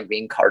 and he's like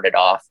being carted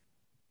off.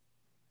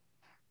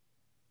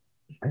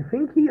 I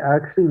think he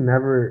actually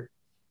never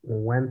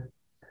went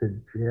to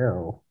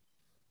jail.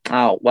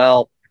 Oh,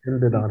 well. It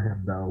ended on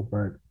him, though,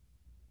 but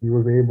he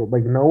was able,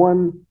 like, no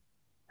one,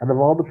 out of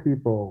all the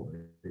people,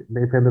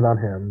 they pinned it on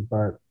him,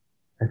 but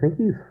I think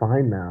he's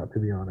fine now, to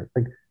be honest.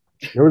 Like,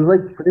 there was,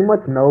 like, pretty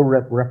much no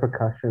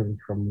repercussions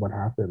from what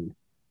happened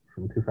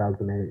from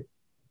 2008.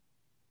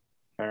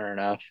 Fair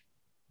enough.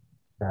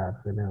 Sad,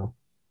 I know.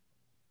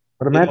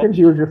 But imagine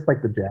he was just,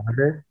 like, the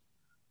janitor.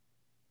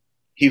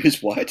 He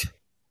was what?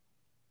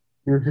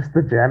 He was just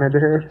the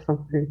janitor or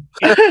something.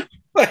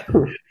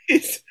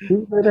 He's He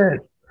did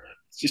it.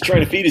 just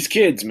trying to feed his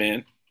kids,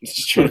 man. He's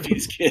just trying to feed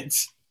his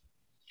kids.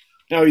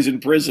 Now he's in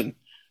prison,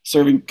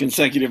 serving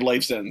consecutive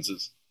life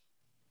sentences.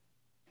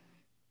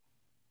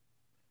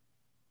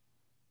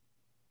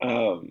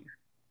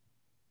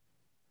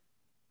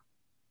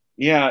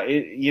 Yeah,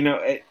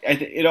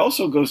 it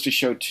also goes to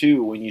show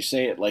too, when you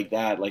say it like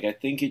that. Like, I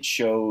think it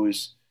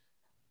shows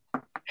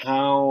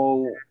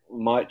how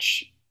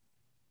much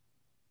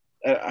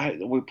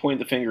we point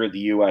the finger at the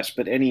U.S.,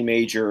 but any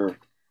major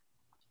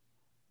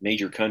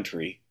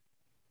country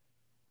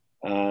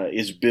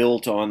is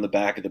built on the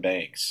back of the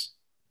banks.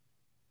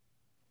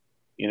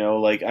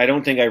 Like I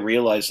don't think I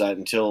realized that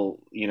until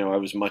I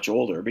was much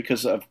older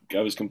because I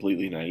was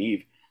completely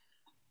naive.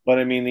 But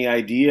I mean, the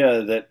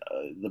idea that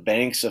the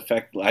banks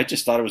I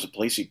just thought it was a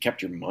place you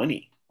kept your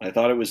money. I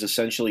thought it was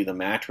essentially the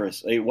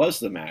mattress. It was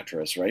the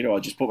mattress, right? Oh, I'll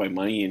just put my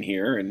money in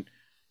here and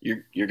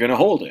you're going to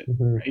hold it,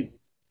 Mhm. right?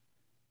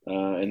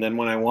 And then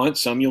when I want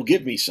some, you'll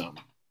give me some.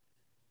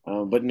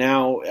 But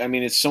now, I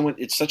mean, it's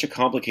such a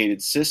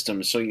complicated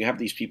system. So you have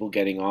these people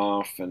getting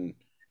off um,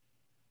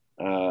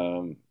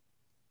 and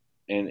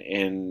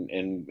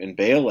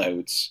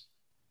bailouts,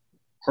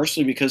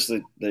 partially because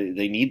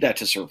they need that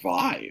to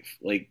survive.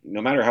 Like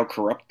no matter how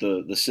corrupt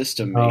the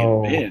system may have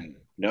No, been.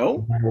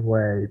 No? no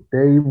way.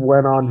 They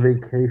went on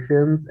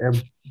vacations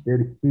and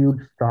did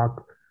huge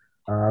stock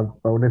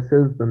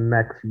bonuses the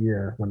next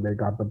year when they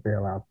got the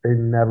bailout. They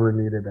never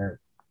needed it.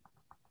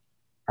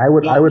 I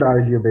No, would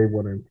argue they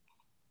wouldn't.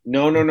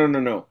 no, no, no, no,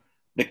 no.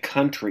 The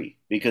country,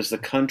 because the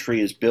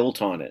country is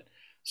built on it.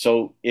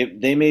 So if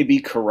they may be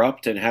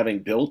corrupt in having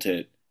built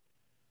it,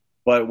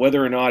 but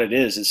whether or not it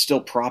is, it's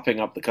still propping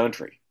up the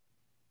country.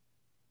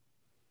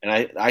 And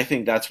I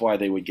think that's why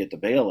they would get the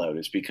bailout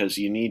is because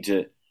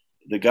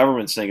the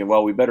government's thinking,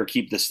 well, we better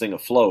keep this thing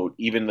afloat,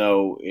 even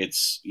though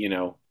it's,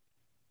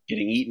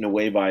 getting eaten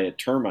away by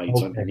termites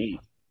Okay. underneath.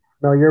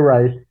 No, you're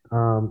right.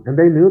 And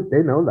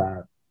they know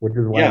that, which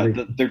is why Yeah,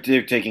 they.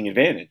 they're taking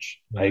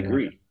advantage. I Yeah.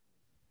 agree.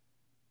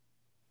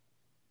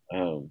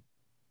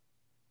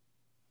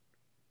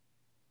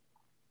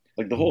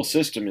 Like the whole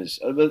system is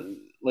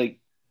like,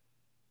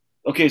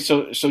 okay,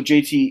 so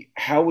JT,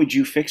 how would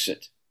you fix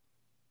it?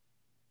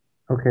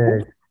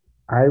 Okay,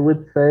 I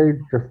would say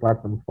just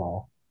let them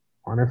fall.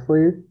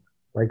 Honestly,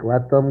 like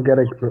let them get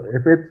if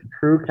it's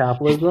true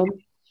capitalism,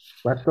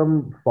 let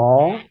them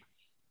fall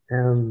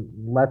and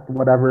let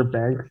whatever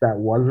banks that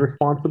was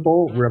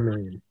responsible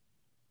remain.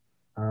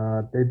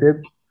 They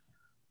did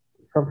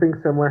something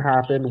similar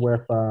happened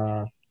with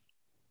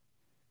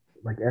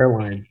like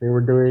airlines. They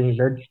were doing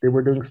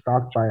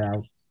stock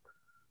buyouts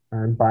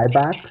and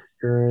buybacks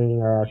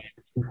during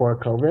before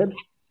COVID,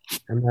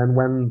 and then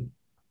when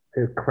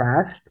it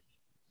crashed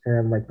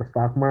and like the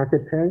stock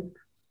market tanked,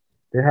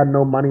 they had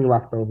no money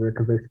left over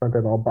because they spent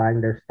it all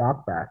buying their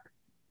stock back,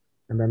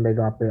 and then they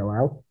got bailed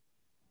out.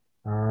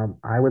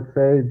 I would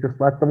say just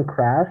let them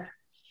crash,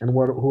 and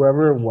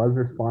whoever was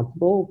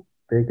responsible,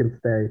 they can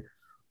stay.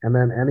 And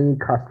then any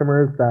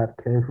customers that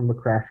came from the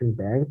crashing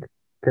bank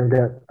can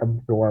get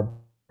absorbed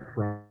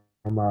from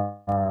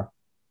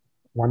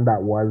one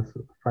that was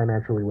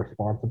financially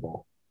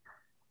responsible.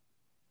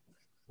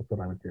 That's what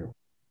I would do.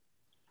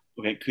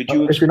 Okay, could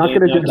you If you're not explain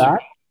going to that do to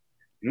that,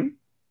 Hmm?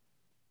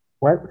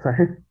 what?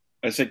 Sorry.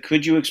 I said,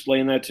 could you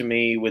explain that to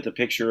me with a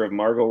picture of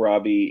Margot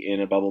Robbie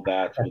in a bubble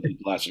bath with a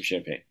glass of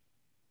champagne?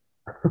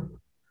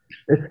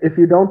 If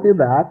you don't do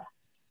that,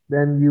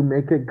 then you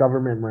make it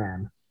government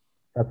ran.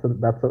 That's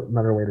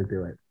another way to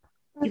do it.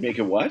 You make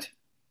it what?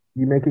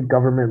 You make it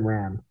government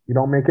ran. You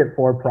don't make it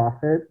for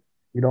profit.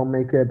 You don't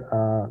make it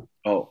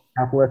Oh,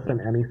 capitalist in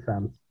any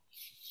sense.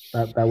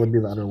 That would be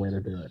the other way to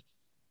do it.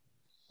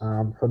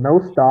 So no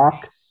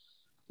stock,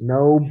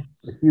 no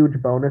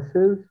huge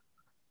bonuses.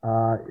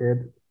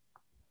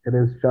 It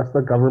is just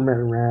a government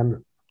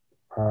ran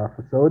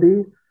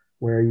facility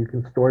where you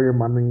can store your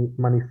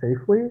money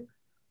safely.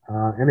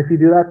 And if you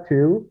do that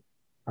too,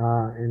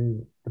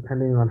 and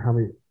depending on how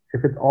many,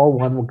 if it's all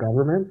one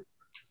government,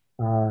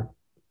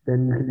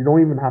 then you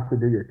don't even have to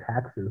do your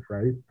taxes,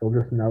 right? They'll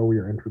just know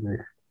your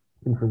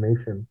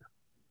information.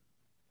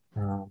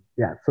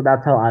 Yeah, so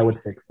that's how I would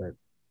fix it.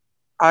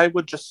 I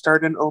would just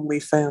start an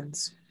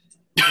OnlyFans.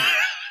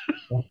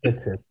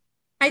 That's it.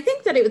 I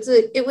think that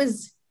it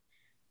was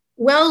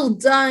well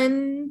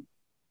done,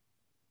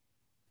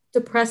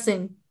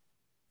 depressing,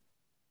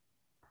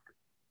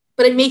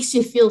 but it makes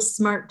you feel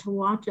smart to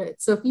watch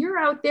it. So if you're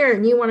out there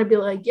and you want to be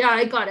like, yeah,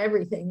 I got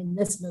everything in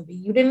this movie,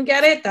 you didn't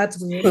get it, that's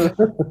weird.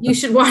 You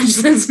should watch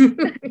this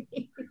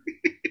movie.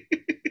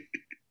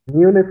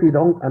 Even if you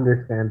don't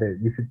understand it,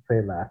 you should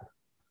say that.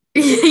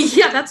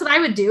 Yeah, that's what I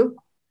would do.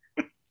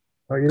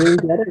 Oh, you didn't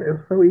get it?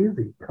 It's so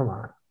easy. Come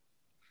on.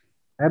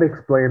 I'd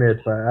explain it,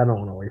 but I don't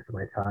want to waste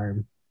my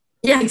time.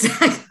 Yeah,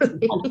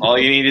 exactly. all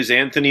you need is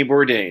Anthony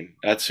Bourdain.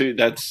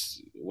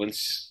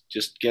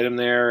 Just get him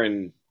there,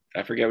 and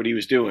I forget what he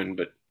was doing,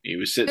 but he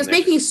was sitting He was there.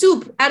 making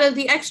soup out of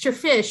the extra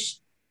fish.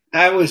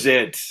 That was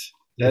it.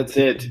 That's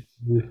it.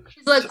 He's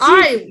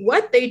like,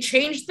 what? They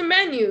changed the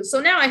menu.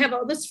 So now I have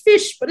all this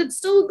fish, but it's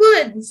still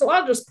good. So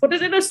I'll just put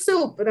it in a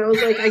soup. And I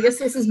was like, I guess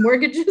this is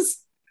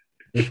mortgages.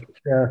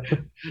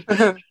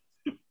 Yeah.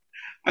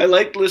 I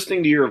liked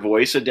listening to your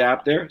voice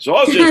adapt there. So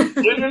I'll just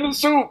put it in the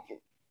soup.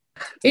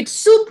 It's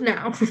soup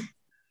now.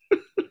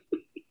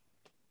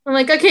 I'm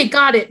like, okay,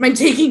 got it. I'm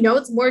taking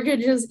notes.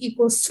 Mortgages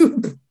equals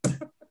soup.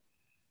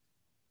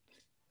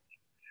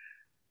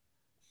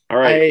 All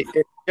right.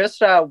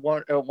 Just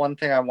one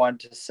thing I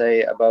wanted to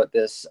say about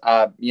this.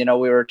 We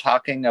were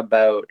talking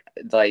about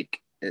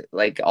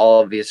like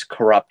all of these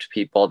corrupt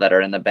people that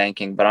are in the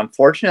banking, but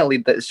unfortunately,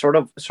 the sort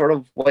of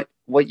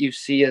what you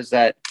see is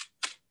that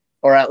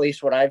or at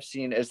least what I've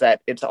seen, is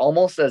that it's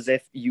almost as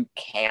if you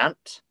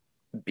can't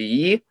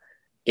be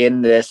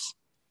in this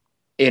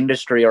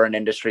industry or an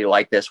industry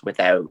like this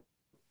without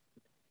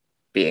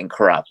being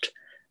corrupt.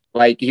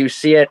 Like you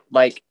see it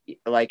like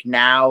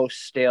now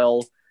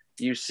still,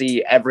 you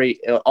see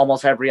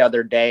almost every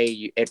other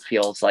day, it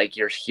feels like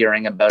you're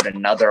hearing about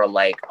another,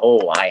 like,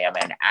 oh, I am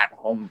an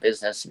at-home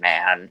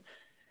businessman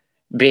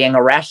being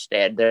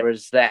arrested. There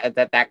was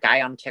that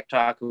guy on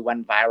TikTok who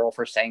went viral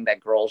for saying that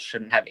girls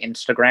shouldn't have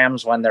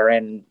Instagrams when they're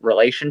in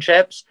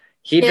relationships.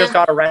 He just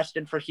got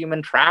arrested for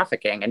human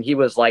trafficking, and he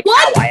was like,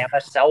 What? "How I am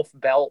a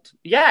self-built."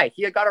 Yeah,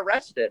 he got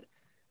arrested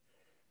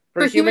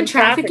for human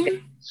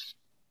trafficking.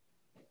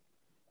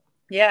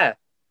 Yeah,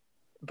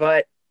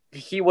 but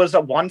he was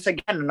once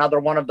again another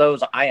one of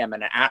those, I am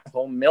an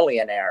at-home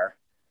millionaire,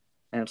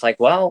 and it's like,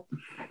 well,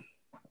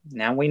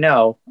 now we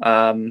know.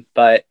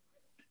 But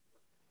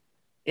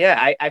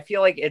yeah, I feel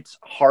like it's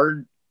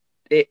hard.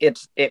 It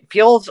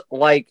feels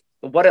like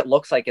what it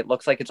looks like. It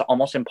looks like it's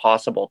almost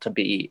impossible to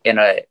be in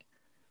a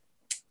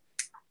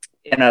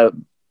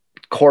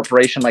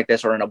corporation like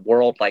this or in a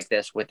world like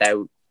this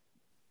without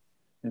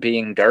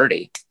being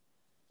dirty.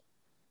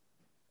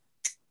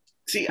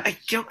 See, I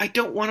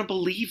don't want to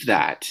believe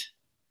that.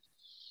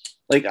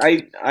 Like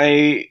I'm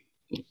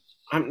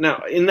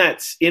now in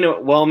that,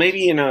 well,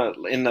 maybe in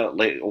the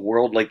like a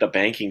world like the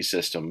banking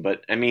system,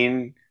 but I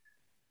mean,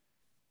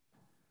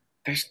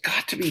 there's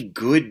got to be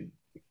good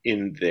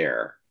in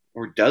there,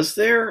 or does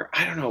there?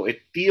 I don't know.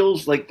 It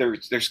feels like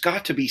there's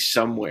got to be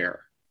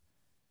somewhere.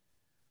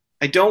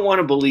 I don't want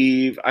to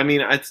believe. I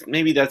mean,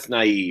 maybe that's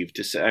naive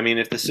to say. I mean,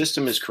 if the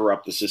system is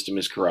corrupt, the system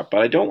is corrupt.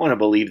 But I don't want to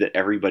believe that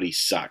everybody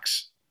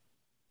sucks.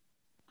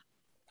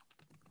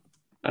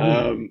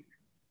 It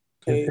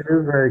is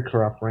very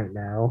corrupt right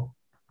now.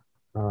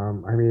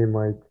 I mean,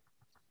 like,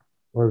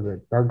 what is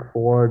it? Doug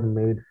Ford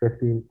made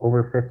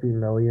over 50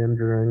 million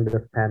during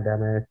this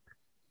pandemic.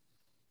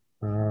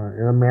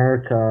 In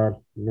America,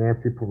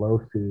 Nancy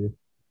Pelosi,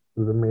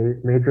 who's a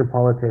major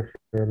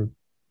politician,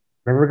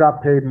 never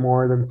got paid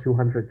more than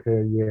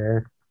 $200K a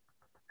year,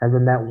 has a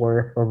net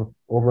worth of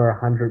over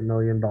 $100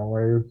 million.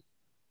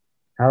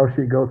 How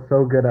she goes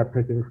so good at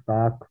picking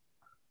stocks,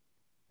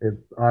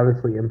 it's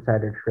obviously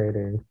insider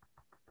trading.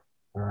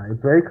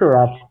 It's very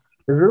corrupt.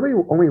 There's really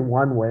only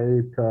one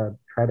way to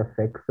try to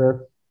fix this,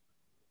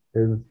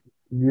 is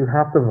you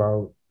have to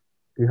vote.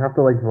 You have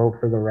to like vote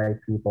for the right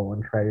people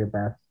and try your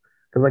best.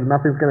 Because like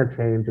nothing's gonna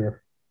change if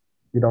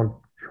you don't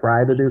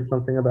try to do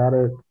something about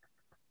it.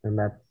 And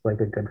that's like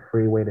a good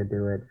free way to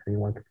do it.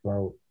 Anyone can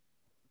vote.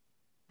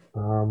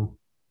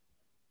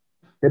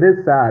 It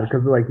is sad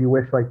because like you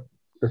wish like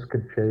this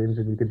could change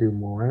and you could do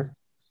more.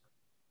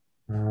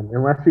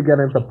 Unless you get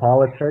into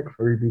politics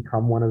or you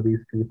become one of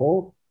these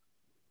people,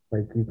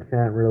 like you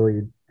can't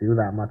really do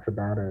that much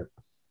about it.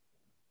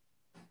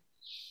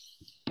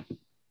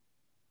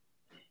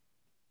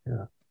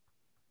 Yeah.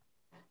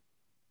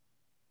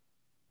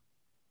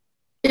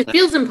 It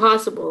feels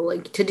impossible,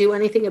 like, to do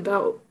anything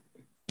about.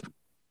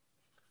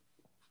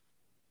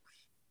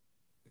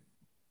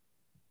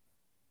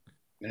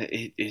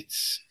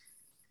 It's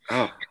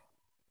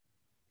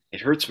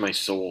it hurts my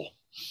soul.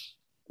 It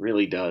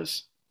really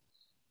does.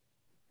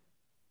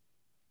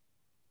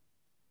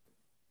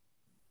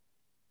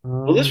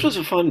 Well, this was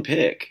a fun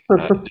pick.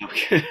 Like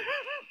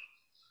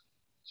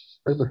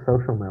the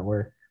Social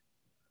Network.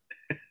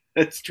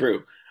 That's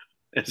true.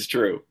 That's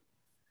true.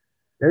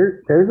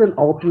 There's an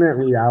alternate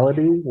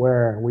reality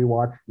where we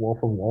watch Wolf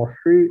of Wall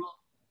Street,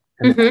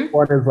 and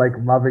one is like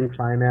loving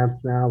finance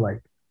now,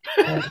 like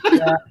yeah,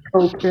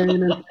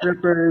 cocaine and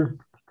strippers.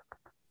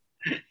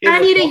 I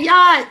need a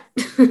yacht.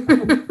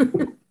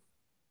 In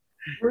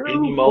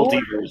the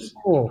multiverse.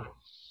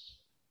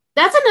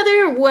 That's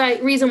another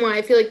reason why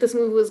I feel like this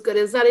movie was good,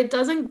 is that it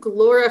doesn't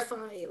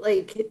glorify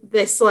like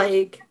this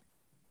like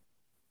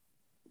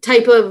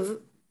type of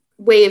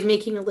way of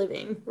making a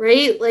living,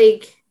 right?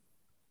 Like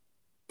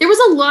there was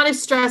a lot of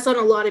stress on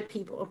a lot of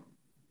people,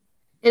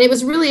 and it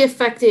was really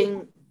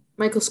affecting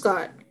Michael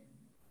Scott.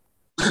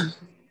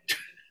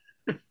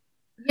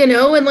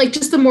 And like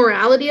just the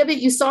morality of it,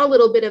 you saw a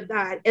little bit of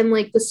that, and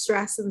like the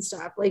stress and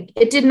stuff. Like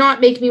it did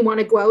not make me want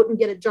to go out and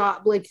get a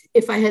job. Like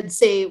if I had,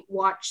 say,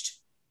 watched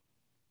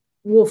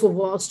Wolf of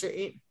Wall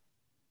Street.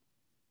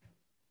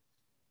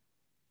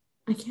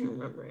 I can't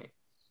remember it,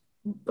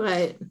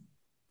 but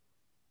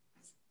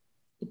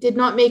it did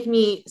not make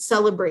me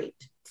celebrate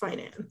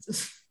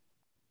finance.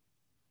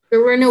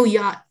 There were no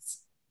yachts.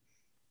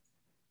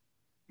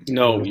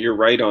 No, you're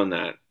right on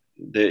that.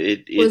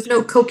 There was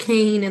no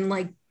cocaine and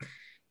like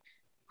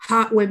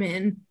hot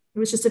women. It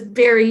was just a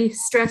very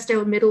stressed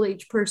out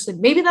middle-aged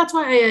person. Maybe that's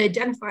why I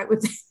identify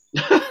with it.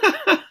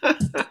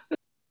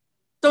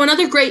 So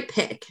another great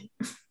pick.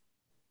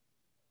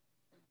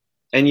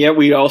 And yet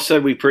we all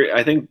said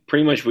I think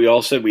pretty much we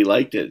all said we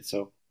liked it.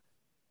 So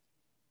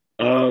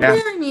yeah,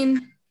 I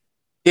mean,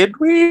 did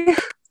we?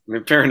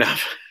 Fair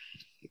enough.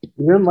 You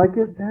didn't like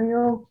it,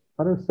 Daniel?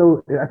 I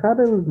thought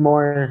it was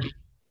more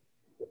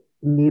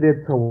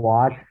needed to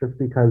watch just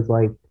because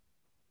like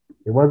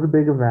it was a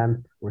big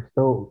event. We're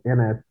still in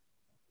it.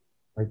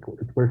 Like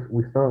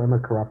we're still in a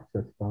corrupt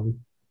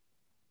system.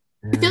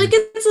 I feel like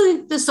And it's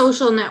like The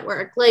Social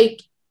Network.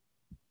 Like,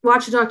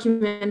 watch a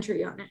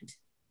documentary on it.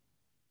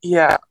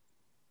 Yeah.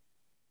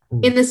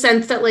 In the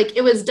sense that like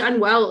it was done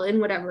well and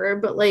whatever,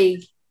 but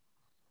like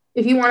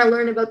if you want to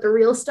learn about the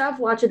real stuff,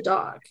 watch a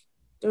doc.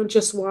 Don't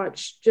just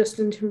watch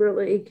Justin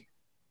Timberlake.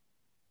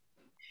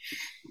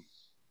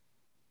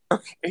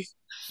 Okay.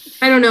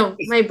 I don't know.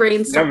 My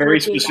brain's Not very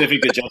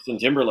specific to Justin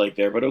Timberlake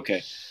there, but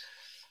okay.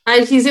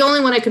 He's the only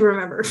one I could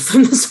remember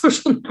from The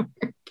Social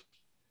Network.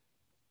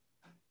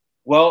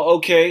 Well,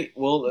 okay.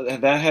 Well,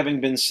 that having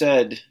been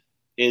said,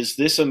 is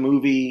this a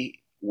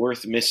movie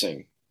worth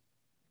missing?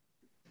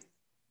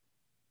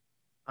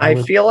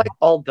 I feel like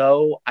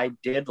although I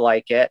did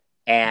like it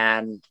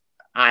and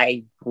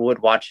I would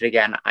watch it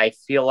again, I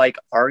feel like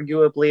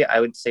arguably I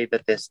would say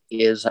that this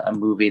is a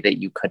movie that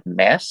you could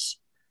miss.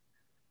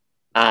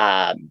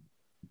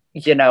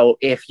 You know,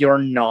 if you're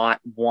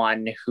not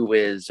one who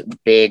is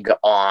big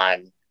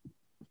on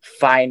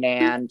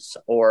finance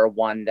or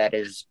one that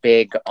is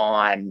big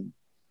on,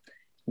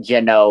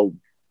 you know,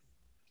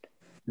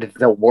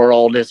 the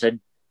world is a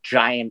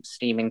giant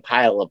steaming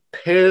pile of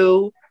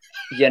poo,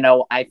 you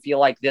know, I feel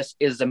like this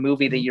is a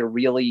movie that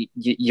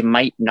you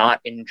might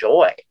not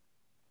enjoy.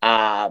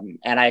 And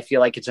I feel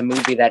like it's a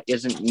movie that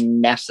isn't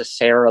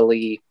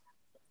necessarily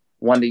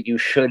one that you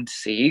should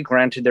see.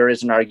 Granted, there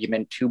is an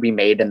argument to be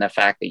made in the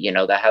fact that, you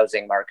know, the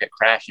housing market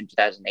crash in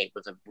 2008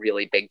 was a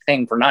really big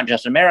thing for not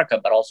just America,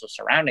 but also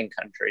surrounding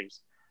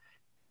countries.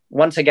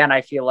 Once again,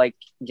 I feel like,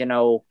 you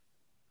know,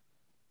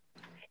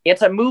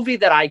 it's a movie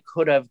that I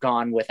could have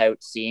gone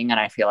without seeing, and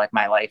I feel like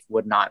my life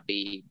would not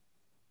be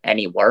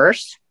any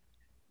worse,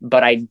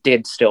 but I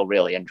did still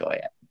really enjoy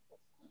it.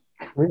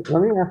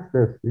 let me ask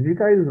this: did you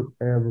guys,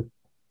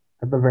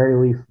 at the very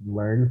least,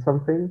 learn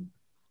something?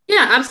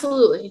 Yeah,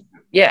 absolutely.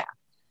 Yeah.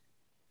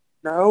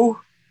 No.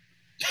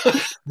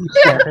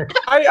 Okay.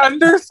 I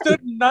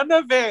understood none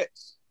of it.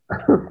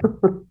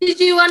 Did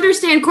you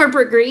understand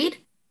corporate greed?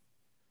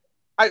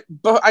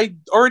 But I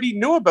already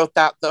knew about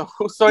that though,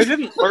 so I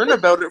didn't learn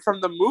about it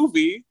from the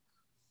movie.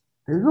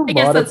 There's a I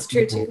guess lot of that's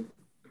true people. too.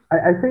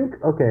 I think,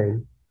 okay,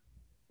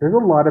 there's a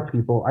lot of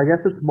people. I guess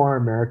it's more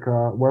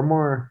America. We're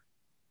more,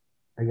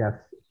 I guess,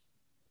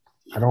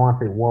 I don't want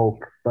to say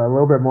woke, but a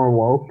little bit more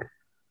woke.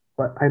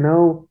 But I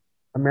know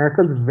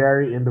America's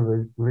very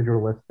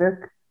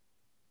individualistic.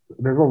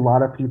 There's a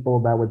lot of people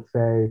that would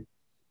say,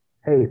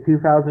 hey,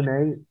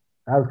 2008,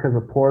 that was because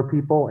of poor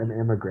people and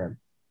immigrants.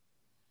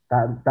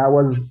 That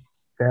was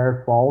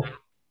their fault.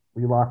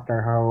 We lost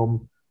our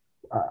home.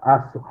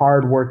 Us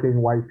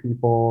hardworking white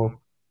people,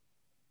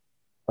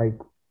 like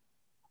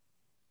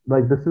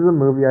this is a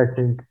movie I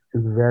think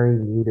is very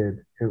needed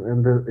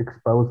and to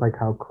expose like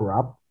how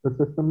corrupt the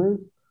system is.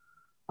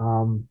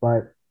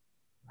 But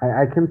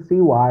I can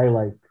see why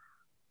like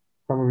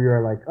some of you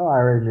are like, oh, I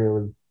already knew it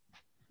was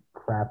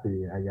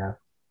crappy, I guess.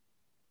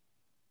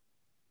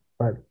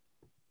 But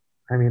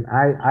I mean,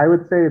 I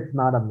would say it's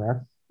not a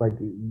mess. Like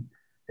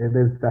it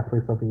is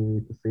definitely something you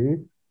need to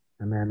see.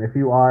 And then if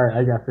you are,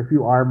 I guess, if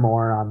you are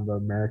more on the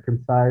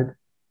American side,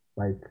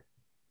 like,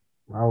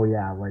 oh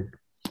yeah, like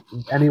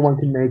anyone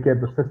can make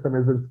it. The system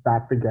isn't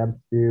stacked against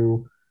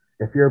you.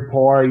 If you're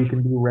poor, you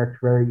can be rich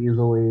very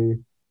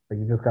easily. Like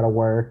you just gotta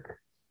work.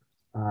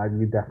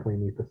 You definitely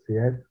need to see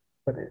it.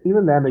 But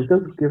even then, it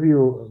does give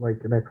you like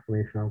an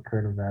explanation on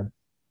current events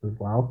as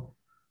well.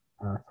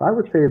 So I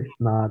would say it's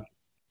not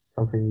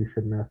something you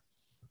should miss.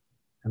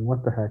 And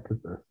what the heck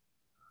is this?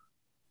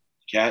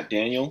 Kat,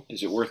 Daniel,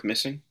 is it worth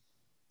missing?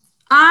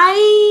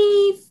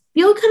 I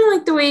feel kind of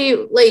like the way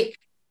like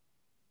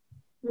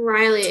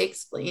Riley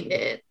explained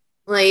it.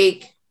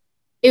 Like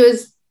it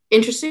was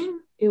interesting.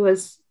 It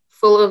was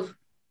full of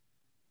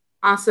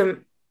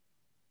awesome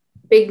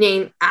big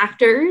name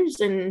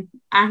actors and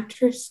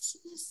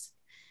actresses.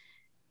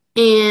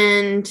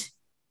 And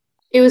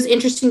it was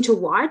interesting to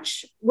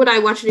watch. Would I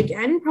watch it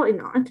again? Probably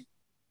not.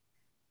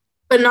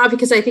 But not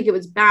because I think it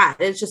was bad.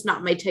 It's just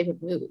not my type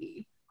of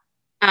movie.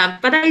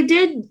 But I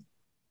did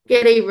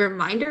get a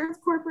reminder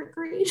of corporate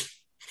greed.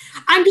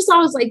 I'm just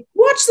always like,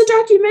 watch the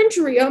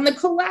documentary on the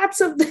collapse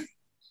of the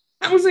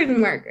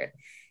housing market.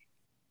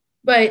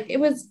 But it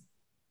was,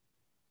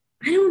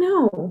 I don't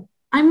know.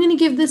 I'm going to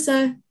give this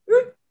a.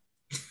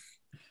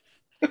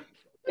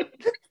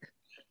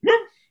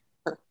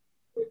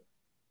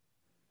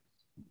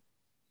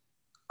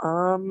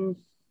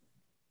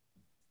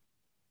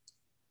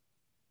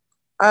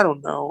 I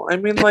don't know. I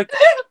mean, like,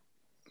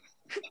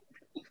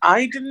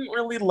 I didn't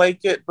really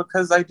like it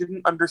because I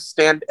didn't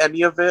understand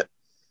any of it.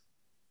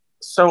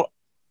 So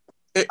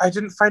I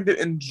didn't find it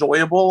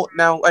enjoyable.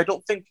 Now, I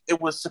don't think it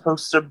was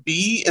supposed to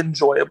be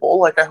enjoyable.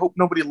 Like, I hope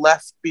nobody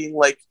left being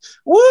like,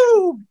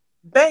 woo,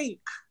 bank.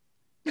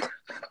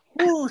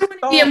 Woo,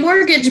 Be a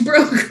mortgage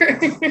broker.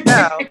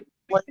 Yeah,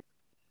 like,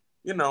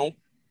 you know.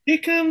 Here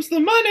comes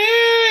the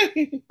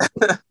money.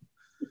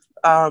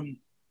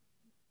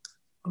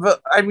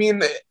 But I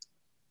mean,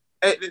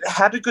 it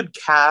had a good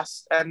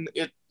cast and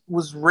it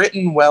was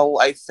written well,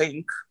 I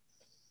think.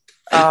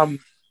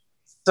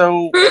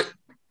 So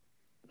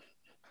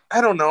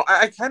I don't know.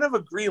 I kind of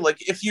agree.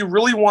 Like, if you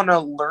really want to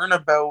learn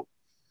about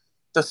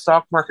the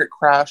stock market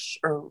crash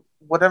or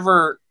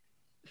whatever,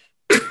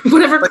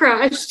 Whatever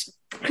crashed.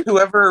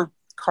 whoever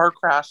car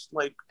crashed,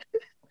 like,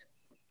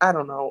 I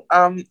don't know.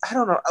 I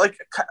don't know. Like,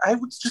 I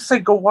would just say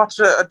go watch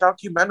a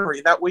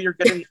documentary. That way, you're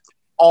getting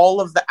all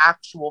of the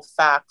actual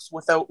facts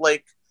without,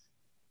 like,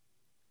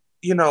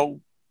 you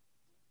know,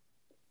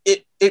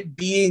 it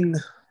being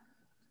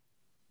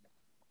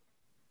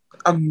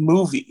a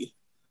movie.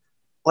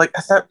 Like,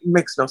 that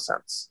makes no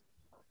sense.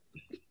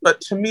 But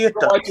to me, it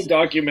does. Like a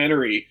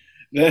documentary,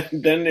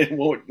 then it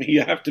won't.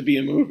 You have to be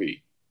a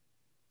movie.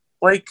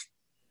 Like,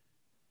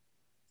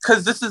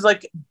 because this is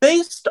like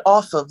based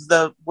off of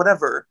the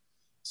whatever.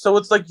 So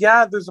it's like,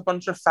 yeah, there's a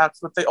bunch of facts,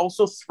 but they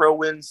also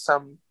throw in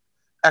some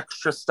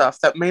extra stuff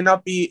that may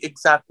not be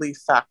exactly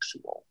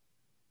factual.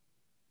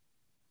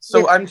 So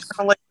Yeah. I'm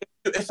kind of like,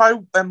 if I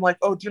am like,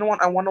 oh, do you know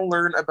what? I want to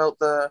learn about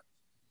the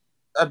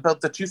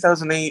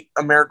 2008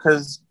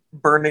 America's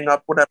burning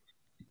up, whatever.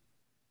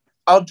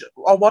 I'll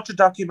watch a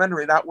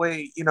documentary. That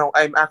way, you know,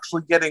 I'm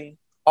actually getting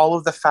all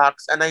of the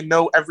facts, and I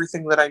know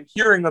everything that I'm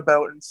hearing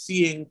about and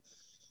seeing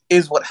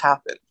is what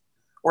happened.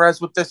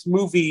 Whereas with this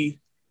movie,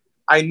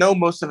 I know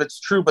most of it's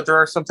true, but there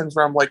are some things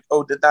where I'm like,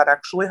 oh, did that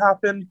actually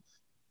happen?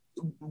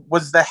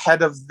 Was the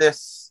head of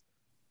this,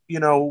 you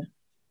know,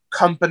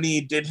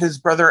 company, did his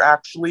brother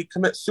actually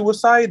commit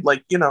suicide?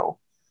 Like, you know,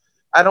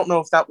 I don't know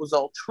if that was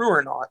all true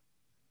or not.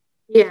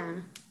 Yeah.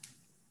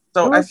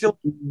 So I feel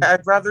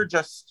I'd rather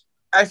just.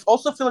 I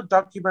also feel like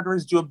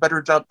documentaries do a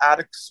better job at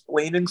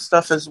explaining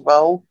stuff as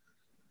well.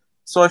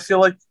 So I feel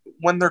like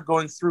when they're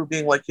going through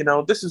being like, you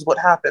know, this is what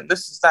happened,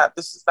 this is that,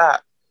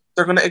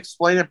 they're going to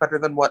explain it better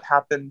than what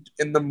happened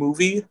in the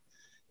movie.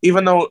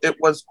 Even though it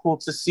was cool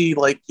to see,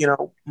 like, you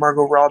know,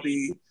 Margot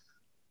Robbie,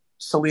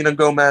 Selena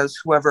Gomez,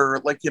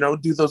 whoever, like, you know,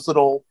 do those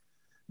little,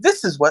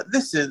 this is what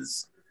this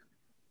is,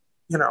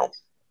 you know,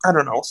 I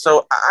don't know.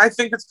 So I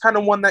think it's kind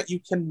of one that you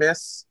can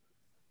miss.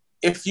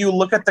 If you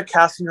look at the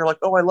cast and you're like,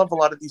 oh, I love a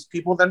lot of these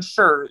people, then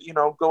sure, you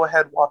know, go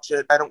ahead, watch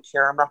it. I don't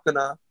care. I'm not going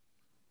to,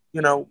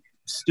 you know,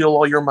 steal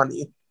all your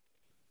money.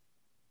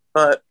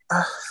 But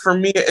for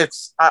me,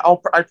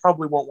 I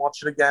probably won't watch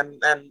it again.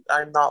 And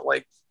I'm not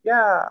like,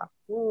 yeah.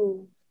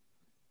 Woo.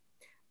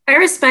 I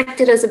respect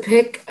it as a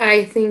pick.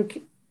 I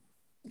think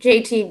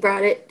JT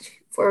brought it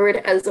forward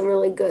as a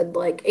really good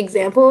like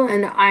example,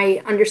 and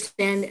I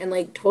understand and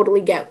like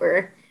totally get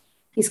where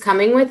he's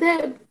coming with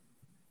it.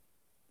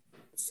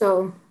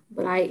 So,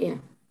 but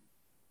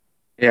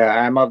Yeah,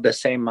 I'm of the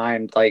same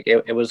mind. Like,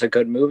 it was a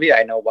good movie.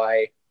 I know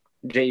why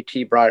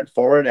JT brought it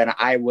forward, and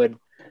I would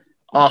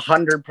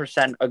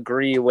 100%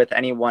 agree with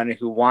anyone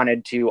who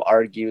wanted to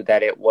argue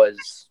that it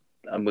was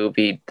a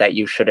movie that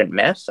you shouldn't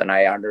miss, and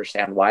I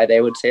understand why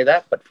they would say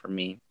that, but for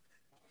me,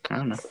 I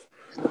don't know.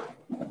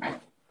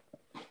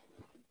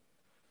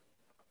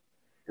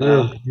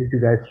 You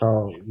guys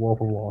saw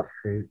Wolf of Wall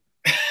Street.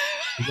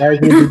 You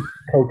guys need to do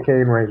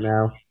cocaine right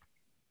now.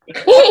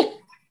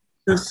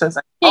 Who says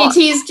that?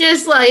 JT's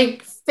just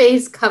like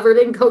face covered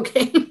in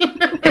cocaine.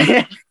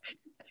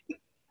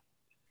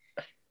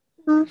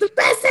 The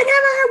best thing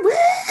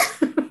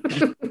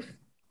ever.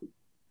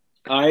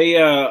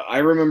 I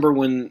remember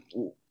when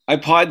I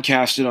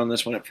podcasted on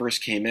this when it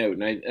first came out,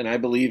 and I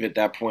believe at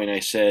that point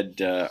I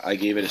said I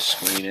gave it a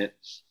screen it.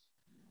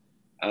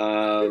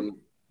 And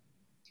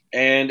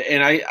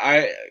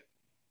I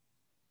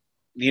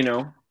you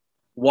know,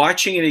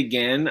 watching it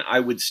again, I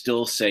would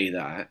still say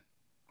that.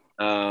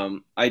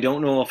 I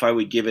don't know if I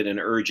would give it an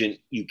urgent,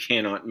 you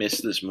cannot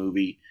miss this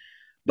movie,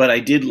 but I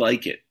did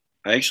like it.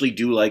 I actually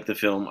do like the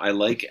film. I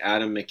like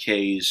Adam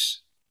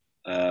McKay's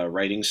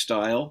writing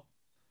style.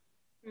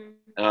 He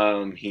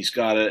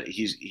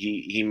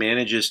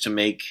manages to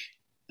make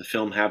the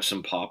film have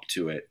some pop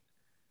to it.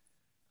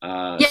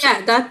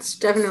 Yeah, that's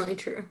definitely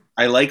true.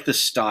 I like the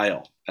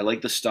style.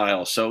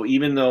 So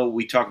even though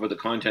we talk about the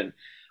content,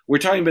 we're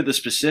talking about the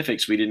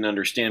specifics we didn't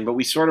understand, but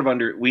we sort of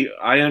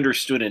I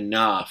understood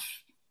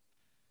enough,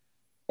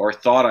 or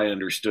thought I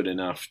understood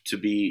enough to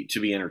be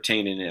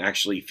entertained and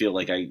actually feel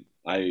like I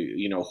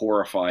you know,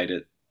 horrified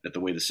at the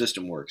way the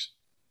system works.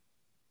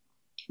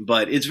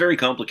 But it's very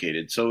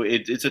complicated, so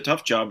it's a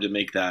tough job to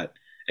make that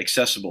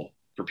accessible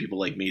for people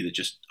like me that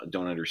just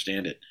don't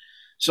understand it.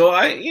 So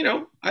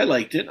I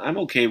liked it. I'm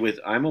okay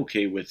with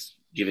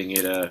giving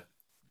it a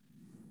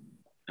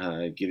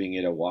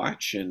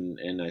watch,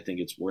 and I think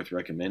it's worth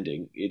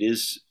recommending. It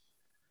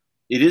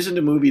isn't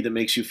a movie that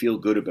makes you feel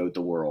good about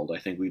the world. I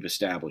think we've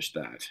established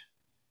that.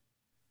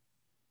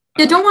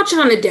 Yeah, don't watch it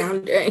on a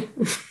down day.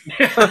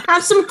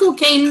 Have some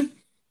cocaine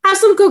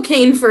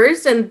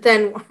first, and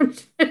then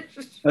watch it.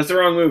 That's the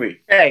wrong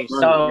movie. Okay,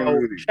 so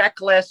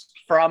checklist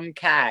from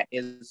Kat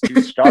is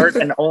to start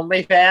an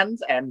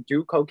OnlyFans and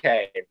do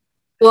cocaine.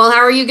 Well, how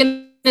are you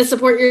going to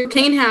support your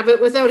cocaine habit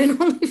without an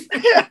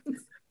OnlyFans?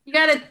 You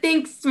got to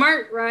think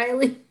smart,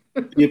 Riley.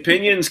 The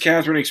opinions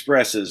Catherine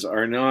expresses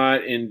are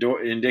not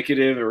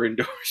indicative or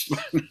endorsed.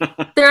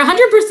 They're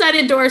 100%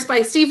 endorsed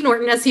by Steve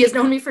Norton, as he has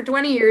known me for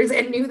 20 years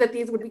and knew that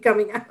these would be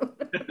coming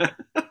out.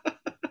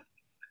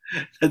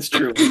 That's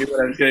true. I knew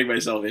what I was getting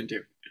myself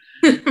into.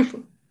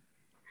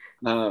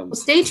 Well,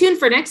 stay tuned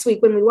for next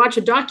week when we watch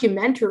a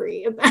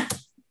documentary about.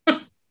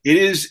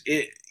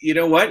 You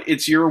know what?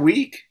 It's your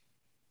week.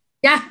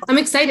 Yeah, I'm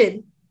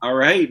excited. All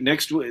right,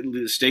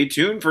 stay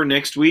tuned for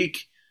next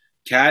week.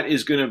 Kat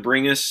is going to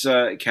bring us.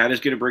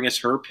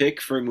 Her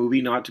pick for a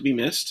movie not to be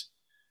missed,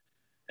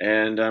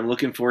 and I'm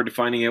looking forward to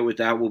finding out what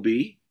that will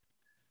be.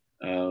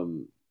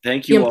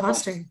 Thank you The all.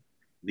 Imposter.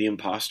 The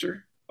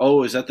Imposter.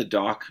 Oh, is that the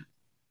doc?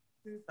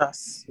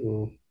 Yes.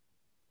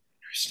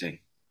 Interesting.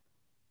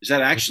 Is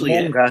that actually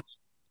it?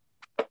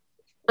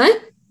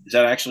 What? Is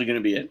that actually going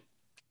to be it?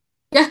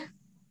 Yeah.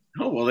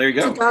 Oh, well, there you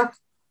go.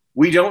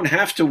 We don't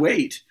have to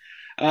wait.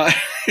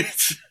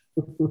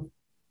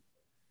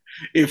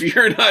 If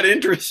you're not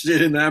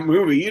interested in that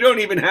movie, you don't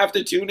even have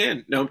to tune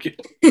in. No, I'm kidding.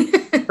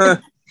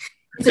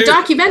 It's a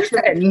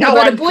documentary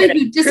about a boy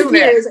who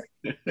disappears.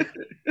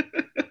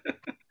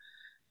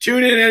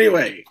 Tune in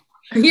anyway.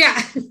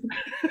 Yeah.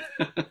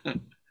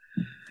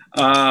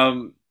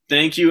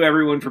 Thank you,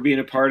 everyone, for being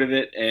a part of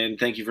it, and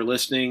thank you for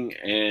listening.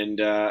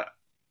 And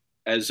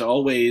as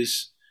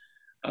always,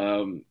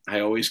 I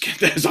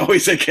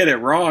get it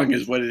wrong,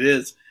 is what it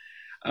is.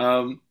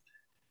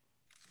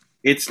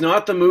 It's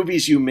not the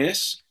movies you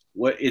miss.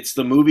 It's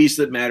the movies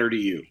that matter to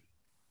you.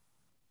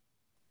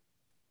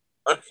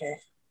 Okay.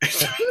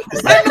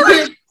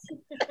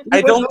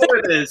 I don't think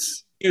it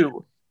is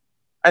you.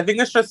 I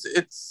think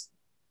it's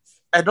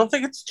I don't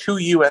think it's to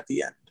you at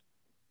the end.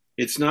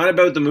 It's not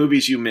about the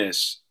movies you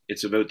miss.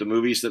 It's about the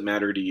movies that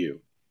matter to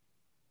you.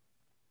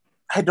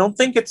 I don't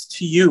think it's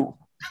to you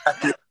at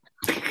the end.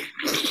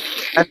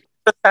 I think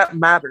that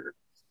matter.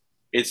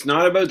 It's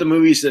not about the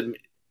movies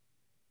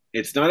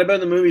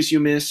you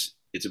miss.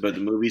 It's about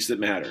the movies that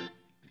matter.